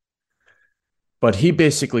 But he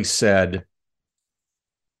basically said,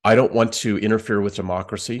 I don't want to interfere with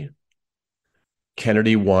democracy.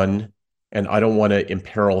 Kennedy won, and I don't want to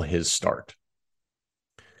imperil his start.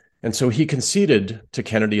 And so he conceded to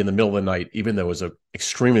Kennedy in the middle of the night, even though it was an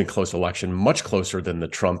extremely close election, much closer than the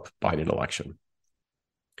Trump-Biden election.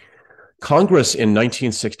 Congress in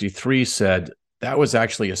 1963 said that was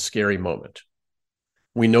actually a scary moment.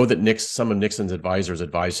 We know that some of Nixon's advisors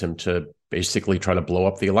advised him to basically try to blow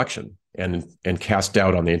up the election and cast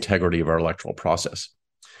doubt on the integrity of our electoral process.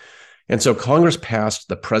 And so Congress passed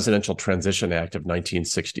the Presidential Transition Act of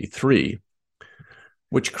 1963,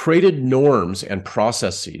 which created norms and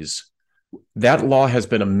processes. That law has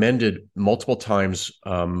been amended multiple times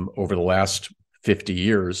over the last 50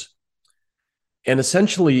 years. And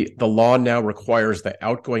essentially, the law now requires the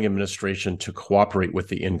outgoing administration to cooperate with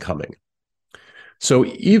the incoming. So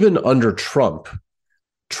even under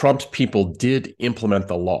Trump's people did implement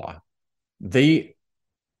the law. They,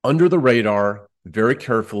 under the radar, very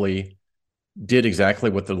carefully did exactly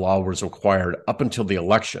what the law was required up until the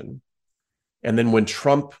election. And then when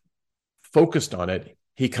Trump focused on it,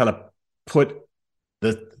 he kind of put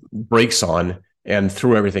the brakes on and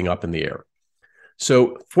threw everything up in the air.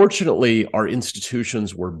 So fortunately, our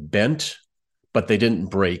institutions were bent, but they didn't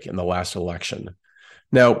break in the last election.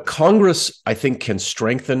 Now, Congress, I think, can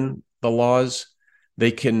strengthen the laws.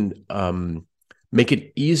 They can make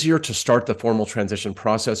it easier to start the formal transition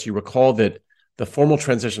process. You recall that the formal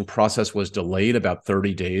transition process was delayed about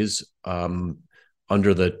 30 days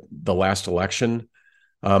under the last election.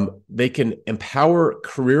 They can empower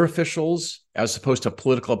career officials as opposed to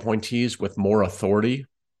political appointees with more authority.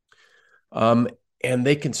 And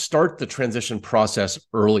they can start the transition process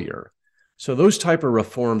earlier. So those type of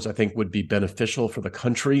reforms, I think, would be beneficial for the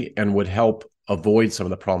country and would help avoid some of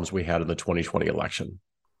the problems we had in the 2020 election.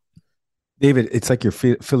 David, it's like you're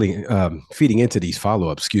feeding into these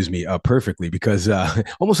follow-ups, perfectly, because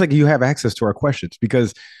almost like you have access to our questions,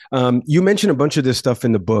 because you mentioned a bunch of this stuff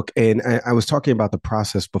in the book. And I was talking about the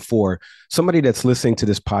process before. Somebody that's listening to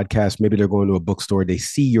this podcast, maybe they're going to a bookstore, they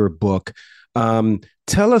see your book.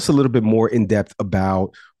 Tell us a little bit more in depth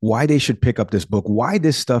about why they should pick up this book, why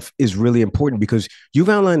this stuff is really important, because you've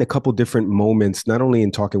outlined a couple different moments, not only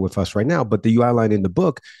in talking with us right now, but that you outlined in the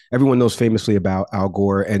book. Everyone knows famously about Al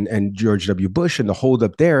Gore and George W. Bush and the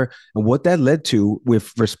holdup there and what that led to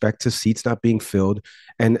with respect to seats not being filled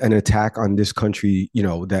and an attack on this country,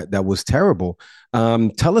 that was terrible.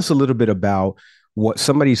 Tell us a little bit about what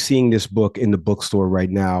somebody's seeing this book in the bookstore right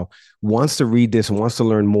now, wants to read this and wants to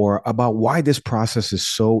learn more about why this process is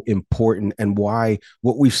so important and why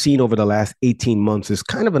what we've seen over the last 18 months is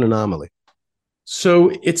kind of an anomaly?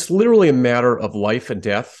 So it's literally a matter of life and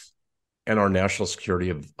death and our national security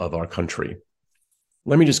of our country.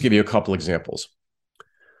 Let me just give you a couple examples.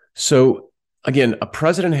 So again, a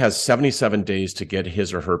president has 77 days to get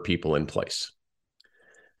his or her people in place.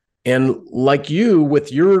 And like you,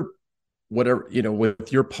 with your whatever,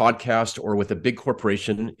 with your podcast or with a big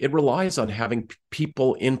corporation, it relies on having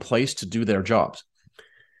people in place to do their jobs.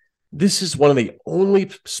 This is one of the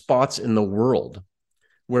only spots in the world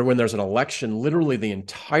where when there's an election, literally the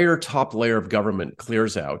entire top layer of government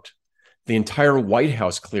clears out, the entire White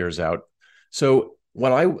House clears out. So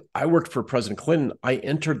when I worked for President Clinton, I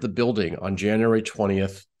entered the building on January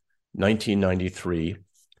 20th, 1993,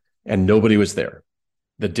 and nobody was there.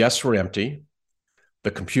 The desks were empty.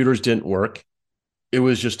 The computers didn't work. It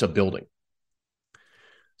was just a building.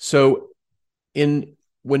 So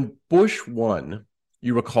when Bush won,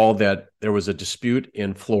 you recall that there was a dispute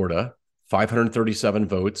in Florida, 537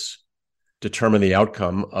 votes determined the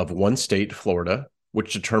outcome of one state, Florida,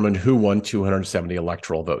 which determined who won 270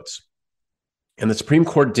 electoral votes. And the Supreme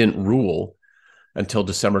Court didn't rule until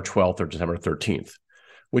December 12th or December 13th,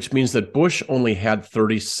 which means that Bush only had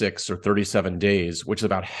 36 or 37 days, which is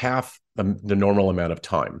about half the normal amount of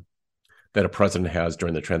time that a president has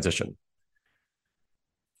during the transition.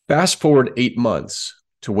 Fast forward 8 months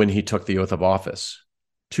to when he took the oath of office.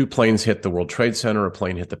 2 planes hit the World Trade Center, a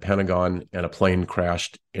plane hit the Pentagon, and a plane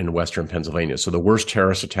crashed in Western Pennsylvania. So the worst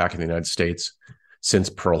terrorist attack in the United States since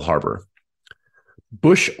Pearl Harbor.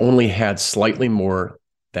 Bush only had slightly more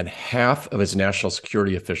than half of his national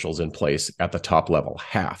security officials in place at the top level,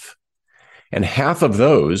 half. And half of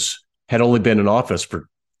those had only been in office for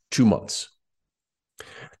 2 months.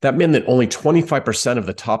 That meant that only 25% of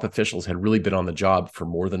the top officials had really been on the job for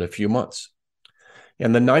more than a few months.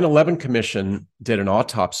 And the 9/11 Commission did an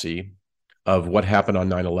autopsy of what happened on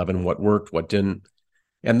 9/11, what worked, what didn't.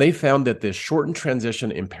 And they found that this shortened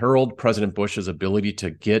transition imperiled President Bush's ability to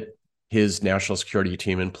get his national security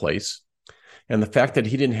team in place. And the fact that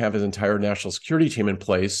he didn't have his entire national security team in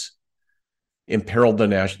place imperiled the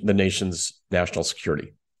nation's national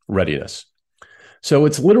security readiness. So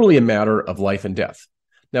it's literally a matter of life and death.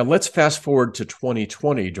 Now let's fast forward to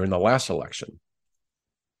 2020 during the last election.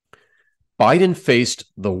 Biden faced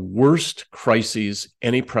the worst crises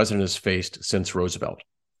any president has faced since Roosevelt.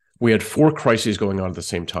 We had 4 crises going on at the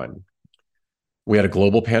same time. We had a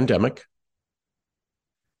global pandemic,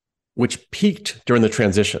 which peaked during the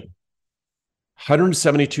transition.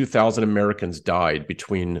 172,000 Americans died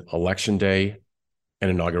between Election Day and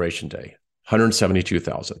Inauguration Day.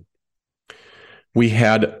 172,000. We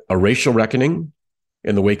had a racial reckoning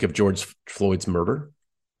in the wake of George Floyd's murder,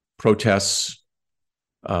 protests,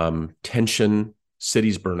 tension,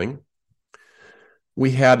 cities burning.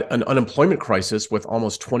 We had an unemployment crisis with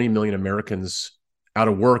almost 20 million Americans out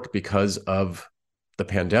of work because of the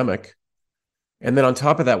pandemic. And then on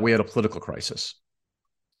top of that, we had a political crisis.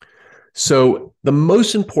 So the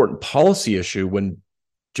most important policy issue when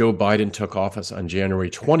Joe Biden took office on January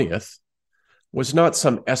 20th was not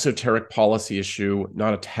some esoteric policy issue,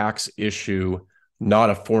 not a tax issue, not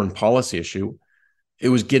a foreign policy issue. It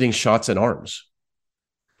was getting shots in arms.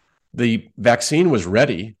 The vaccine was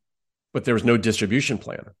ready, but there was no distribution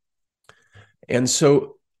plan. And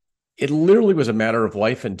so it literally was a matter of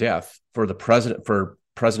life and death for President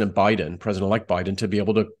Biden, President-elect Biden, to be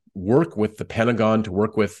able to work with the Pentagon, to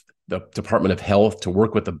work with the Department of Health, to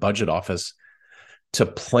work with the Budget Office, to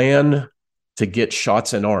plan to get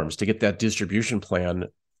shots in arms, to get that distribution plan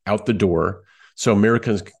out the door so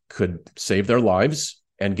Americans could save their lives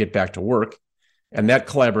and get back to work. And that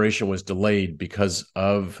collaboration was delayed because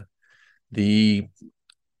of the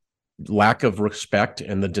lack of respect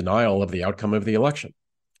and the denial of the outcome of the election.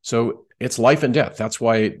 So it's life and death. That's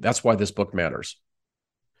why this book matters.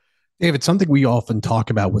 David, something we often talk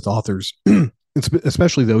about with authors,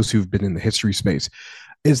 especially those who've been in the history space,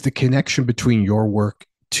 is the connection between your work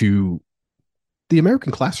to the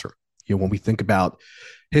American classroom. When we think about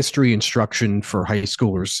history instruction for high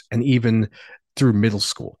schoolers and even through middle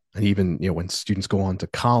school, and even when students go on to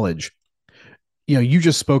college, you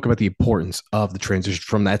just spoke about the importance of the transition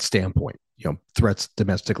from that standpoint, threats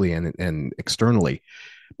domestically and externally.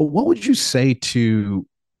 But what would you say to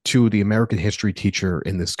the American history teacher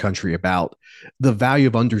in this country about the value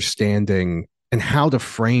of understanding and how to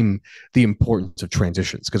frame the importance of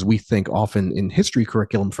transitions? Because we think often in history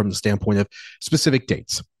curriculum from the standpoint of specific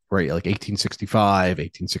dates, right? Like 1865,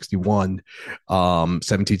 1861,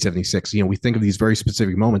 1776. We think of these very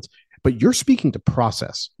specific moments. but you're speaking to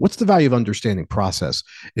process. What's the value of understanding process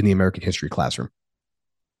in the American history classroom?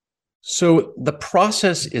 So the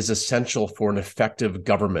process is essential for an effective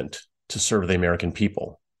government to serve the American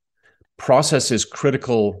people. Process is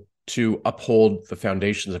critical to uphold the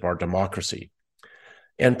foundations of our democracy.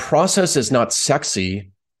 And process is not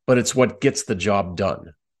sexy, but it's what gets the job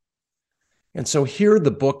done. And so here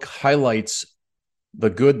the book highlights the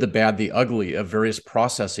good, the bad, the ugly of various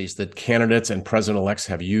processes that candidates and president-elects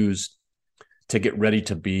have used to get ready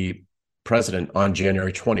to be president on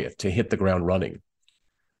January 20th, to hit the ground running.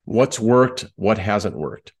 What's worked, what hasn't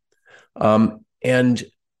worked. And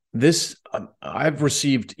this, I've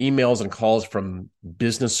received emails and calls from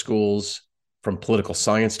business schools, from political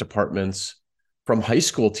science departments, from high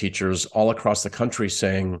school teachers all across the country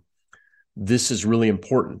saying, this is really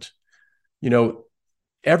important. You know,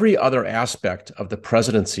 every other aspect of the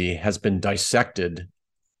presidency has been dissected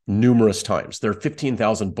numerous times. There are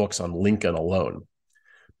 15,000 books on Lincoln alone,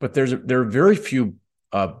 but there are very few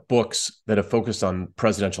books that have focused on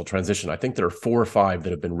presidential transition. I think there are 4 or 5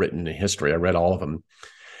 that have been written in history. I read all of them.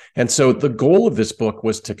 And so the goal of this book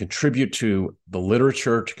was to contribute to the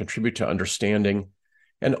literature, to contribute to understanding,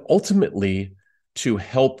 and ultimately to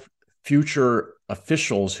help future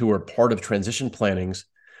officials who are part of transition plannings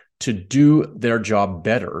to do their job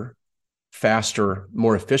better, faster,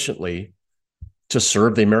 more efficiently, to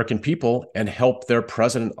serve the American people and help their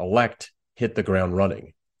president-elect hit the ground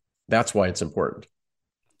running. That's why it's important.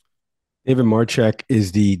 David Marchek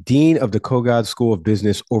is the Dean of the Kogod School of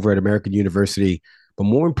Business over at American University. But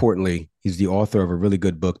more importantly, he's the author of a really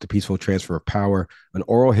good book, The Peaceful Transfer of Power, an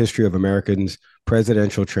oral history of Americans'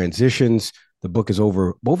 presidential transitions. The book is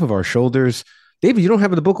over both of our shoulders. David, you don't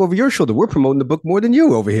have the book over your shoulder. We're promoting the book more than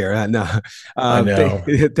you over here. I know.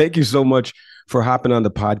 Thank you so much for hopping on the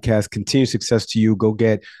podcast. Continued success to you. Go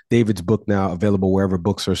get David's book now, available wherever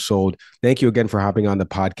books are sold. Thank you again for hopping on the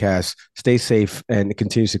podcast. Stay safe and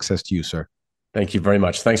continued success to you, sir. Thank you very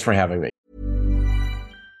much. Thanks for having me.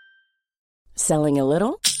 Selling a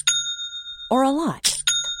little or a lot?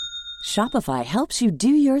 Shopify helps you do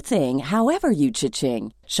your thing however you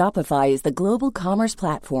cha-ching. Shopify is the global commerce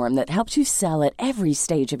platform that helps you sell at every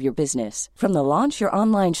stage of your business. From the launch your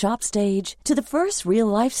online shop stage to the first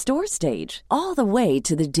real-life store stage, all the way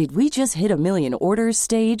to the did we just hit a million orders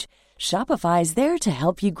stage. Shopify is there to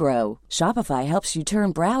help you grow. Shopify helps you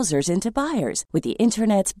turn browsers into buyers with the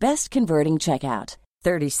internet's best converting checkout.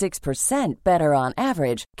 36% better on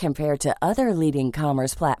average compared to other leading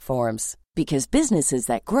commerce platforms. Because businesses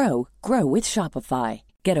that grow, grow with Shopify.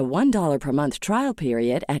 Get a $1 per month trial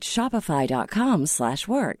period at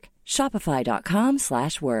shopify.com/work.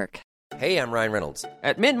 Shopify.com/work. Hey, I'm Ryan Reynolds.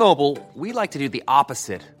 At Mint Mobile, we like to do the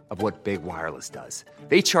opposite of what Big Wireless does.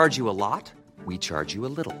 They charge you a lot, we charge you a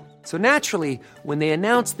little. So naturally, when they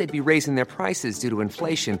announced they'd be raising their prices due to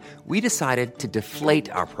inflation, we decided to deflate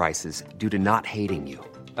our prices due to not hating you.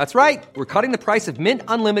 That's right. We're cutting the price of Mint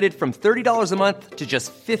Unlimited from $30 a month to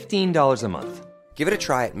just $15 a month. Give it a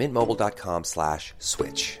try at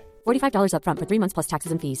mintmobile.com/switch. $45 up front for 3 months plus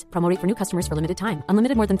taxes and fees. Promo rate for new customers for limited time.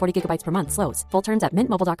 Unlimited more than 40 gigabytes per month slows. Full terms at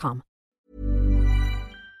mintmobile.com.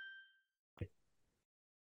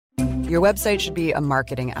 Your website should be a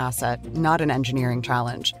marketing asset, not an engineering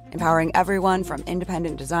challenge. Empowering everyone from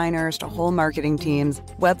independent designers to whole marketing teams,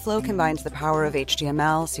 Webflow combines the power of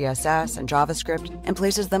HTML, CSS, and JavaScript and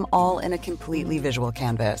places them all in a completely visual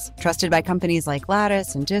canvas. Trusted by companies like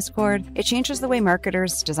Lattice and Discord, it changes the way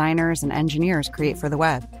marketers, designers, and engineers create for the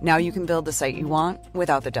web. Now you can build the site you want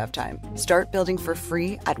without the dev time. Start building for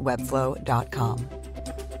free at webflow.com.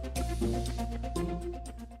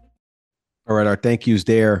 All right, our thank yous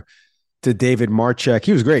there to David Marchek.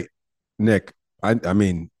 He was great, Nick. I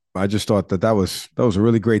mean, I just thought that was a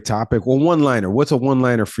really great topic. Well, one-liner. What's a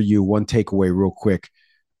one-liner for you? One takeaway real quick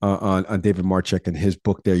on David Marchek and his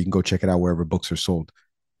book there. You can go check it out wherever books are sold.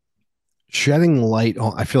 Shedding light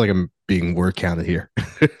on, I feel like I'm being word counted here.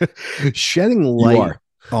 Shedding light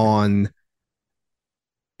on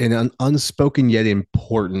an unspoken yet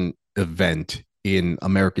important event in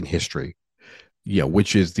American history. Yeah,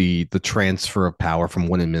 which is the transfer of power from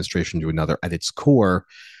one administration to another. At its core,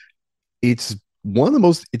 it's one of the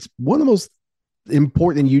most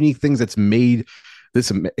important and unique things that's made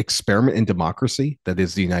this experiment in democracy that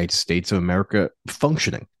is the United States of America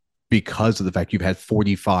functioning, because of the fact you've had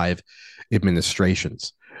 45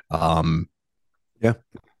 administrations. Yeah.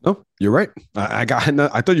 No, you're right. I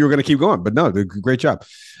thought you were going to keep going, but no, great job.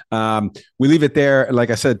 We leave it there. Like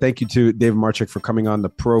I said, thank you to David Marchek for coming on the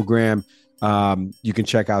program. You can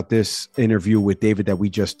check out this interview with David that we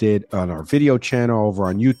just did on our video channel over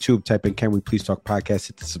on YouTube. Type in Can We Please Talk Podcast.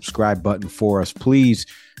 Hit the subscribe button for us, please.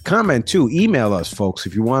 Comment too. Email us, folks,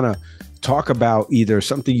 if you want to talk about either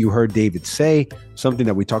something you heard David say, something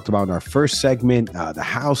that we talked about in our first segment, the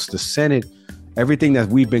House, the Senate, everything that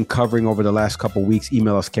we've been covering over the last couple of weeks.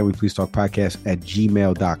 Email us,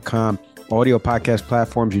 canwepleasetalkpodcast@gmail.com. Audio podcast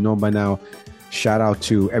platforms, you know by now. Shout out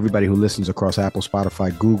to everybody who listens across Apple,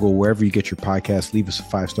 Spotify, Google, wherever you get your podcast. Leave us a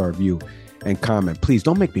 5-star review and comment. Please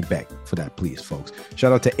don't make me beg for that, please, folks.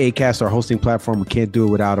 Shout out to Acast, our hosting platform. We can't do it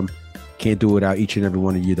without them. Can't do it without each and every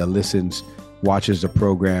one of you that listens, watches the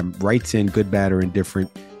program, writes in, good, bad, or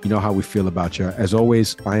indifferent. You know how we feel about you. As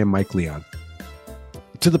always, I am Mike Leon.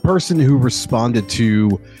 To the person who responded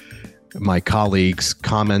to my colleagues'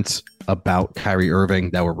 comments about Kyrie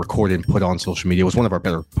Irving that were recorded and put on social media, it was one of our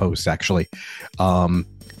better posts, actually.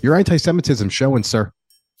 Your anti-Semitism showing, sir.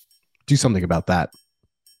 Do something about that.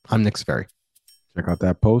 I'm Nick Sperry. Check out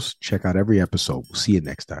that post. Check out every episode. We'll see you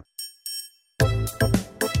next time.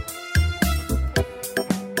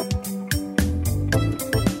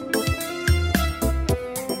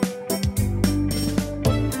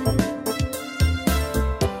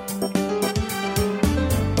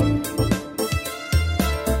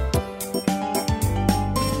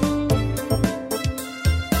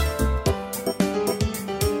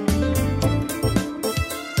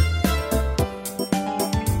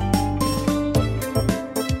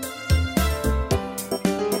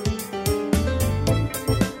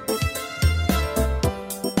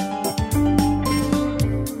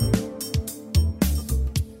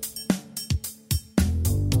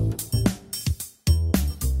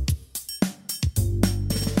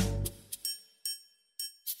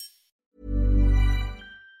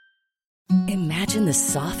 Imagine the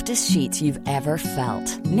softest sheets you've ever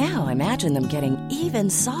felt. Now imagine them getting even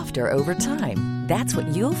softer over time. That's what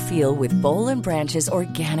you'll feel with Boll & Branch's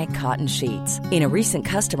organic cotton sheets. In a recent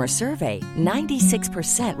customer survey,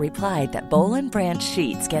 96% replied that Boll & Branch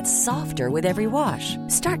sheets get softer with every wash.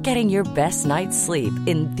 Start getting your best night's sleep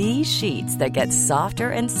in these sheets that get softer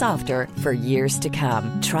and softer for years to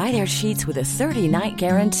come. Try their sheets with a 30-night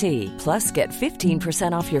guarantee. Plus, get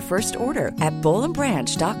 15% off your first order at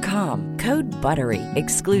bollandbranch.com. Code BUTTERY.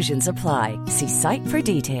 Exclusions apply. See site for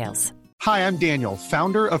details. Hi, I'm Daniel,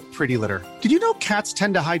 founder of Pretty Litter. Did you know cats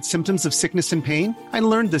tend to hide symptoms of sickness and pain? I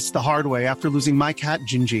learned this the hard way after losing my cat,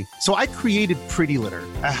 Gingy. So I created Pretty Litter,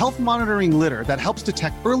 a health monitoring litter that helps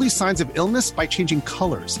detect early signs of illness by changing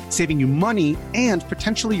colors, saving you money and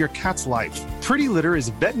potentially your cat's life. Pretty Litter is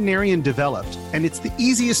veterinarian developed, and it's the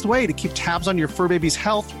easiest way to keep tabs on your fur baby's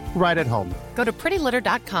health right at home. Go to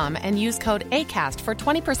prettylitter.com and use code ACAST for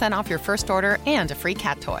 20% off your first order and a free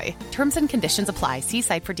cat toy. Terms and conditions apply. See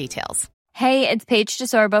site for details. Hey, it's Paige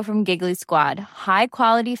DeSorbo from Giggly Squad. High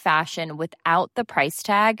quality fashion without the price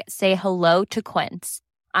tag. Say hello to Quince.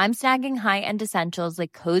 I'm snagging high-end essentials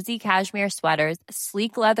like cozy cashmere sweaters,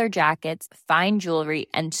 sleek leather jackets, fine jewelry,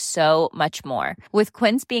 and so much more. With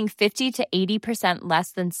Quince being 50 to 80%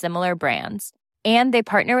 less than similar brands. And they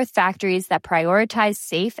partner with factories that prioritize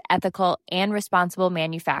safe, ethical, and responsible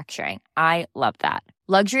manufacturing. I love that.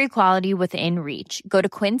 Luxury quality within reach. Go to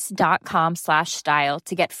quince.com/style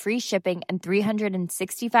to get free shipping and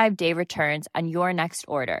 365-day returns on your next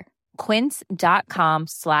order.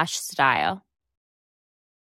 Quince.com/style.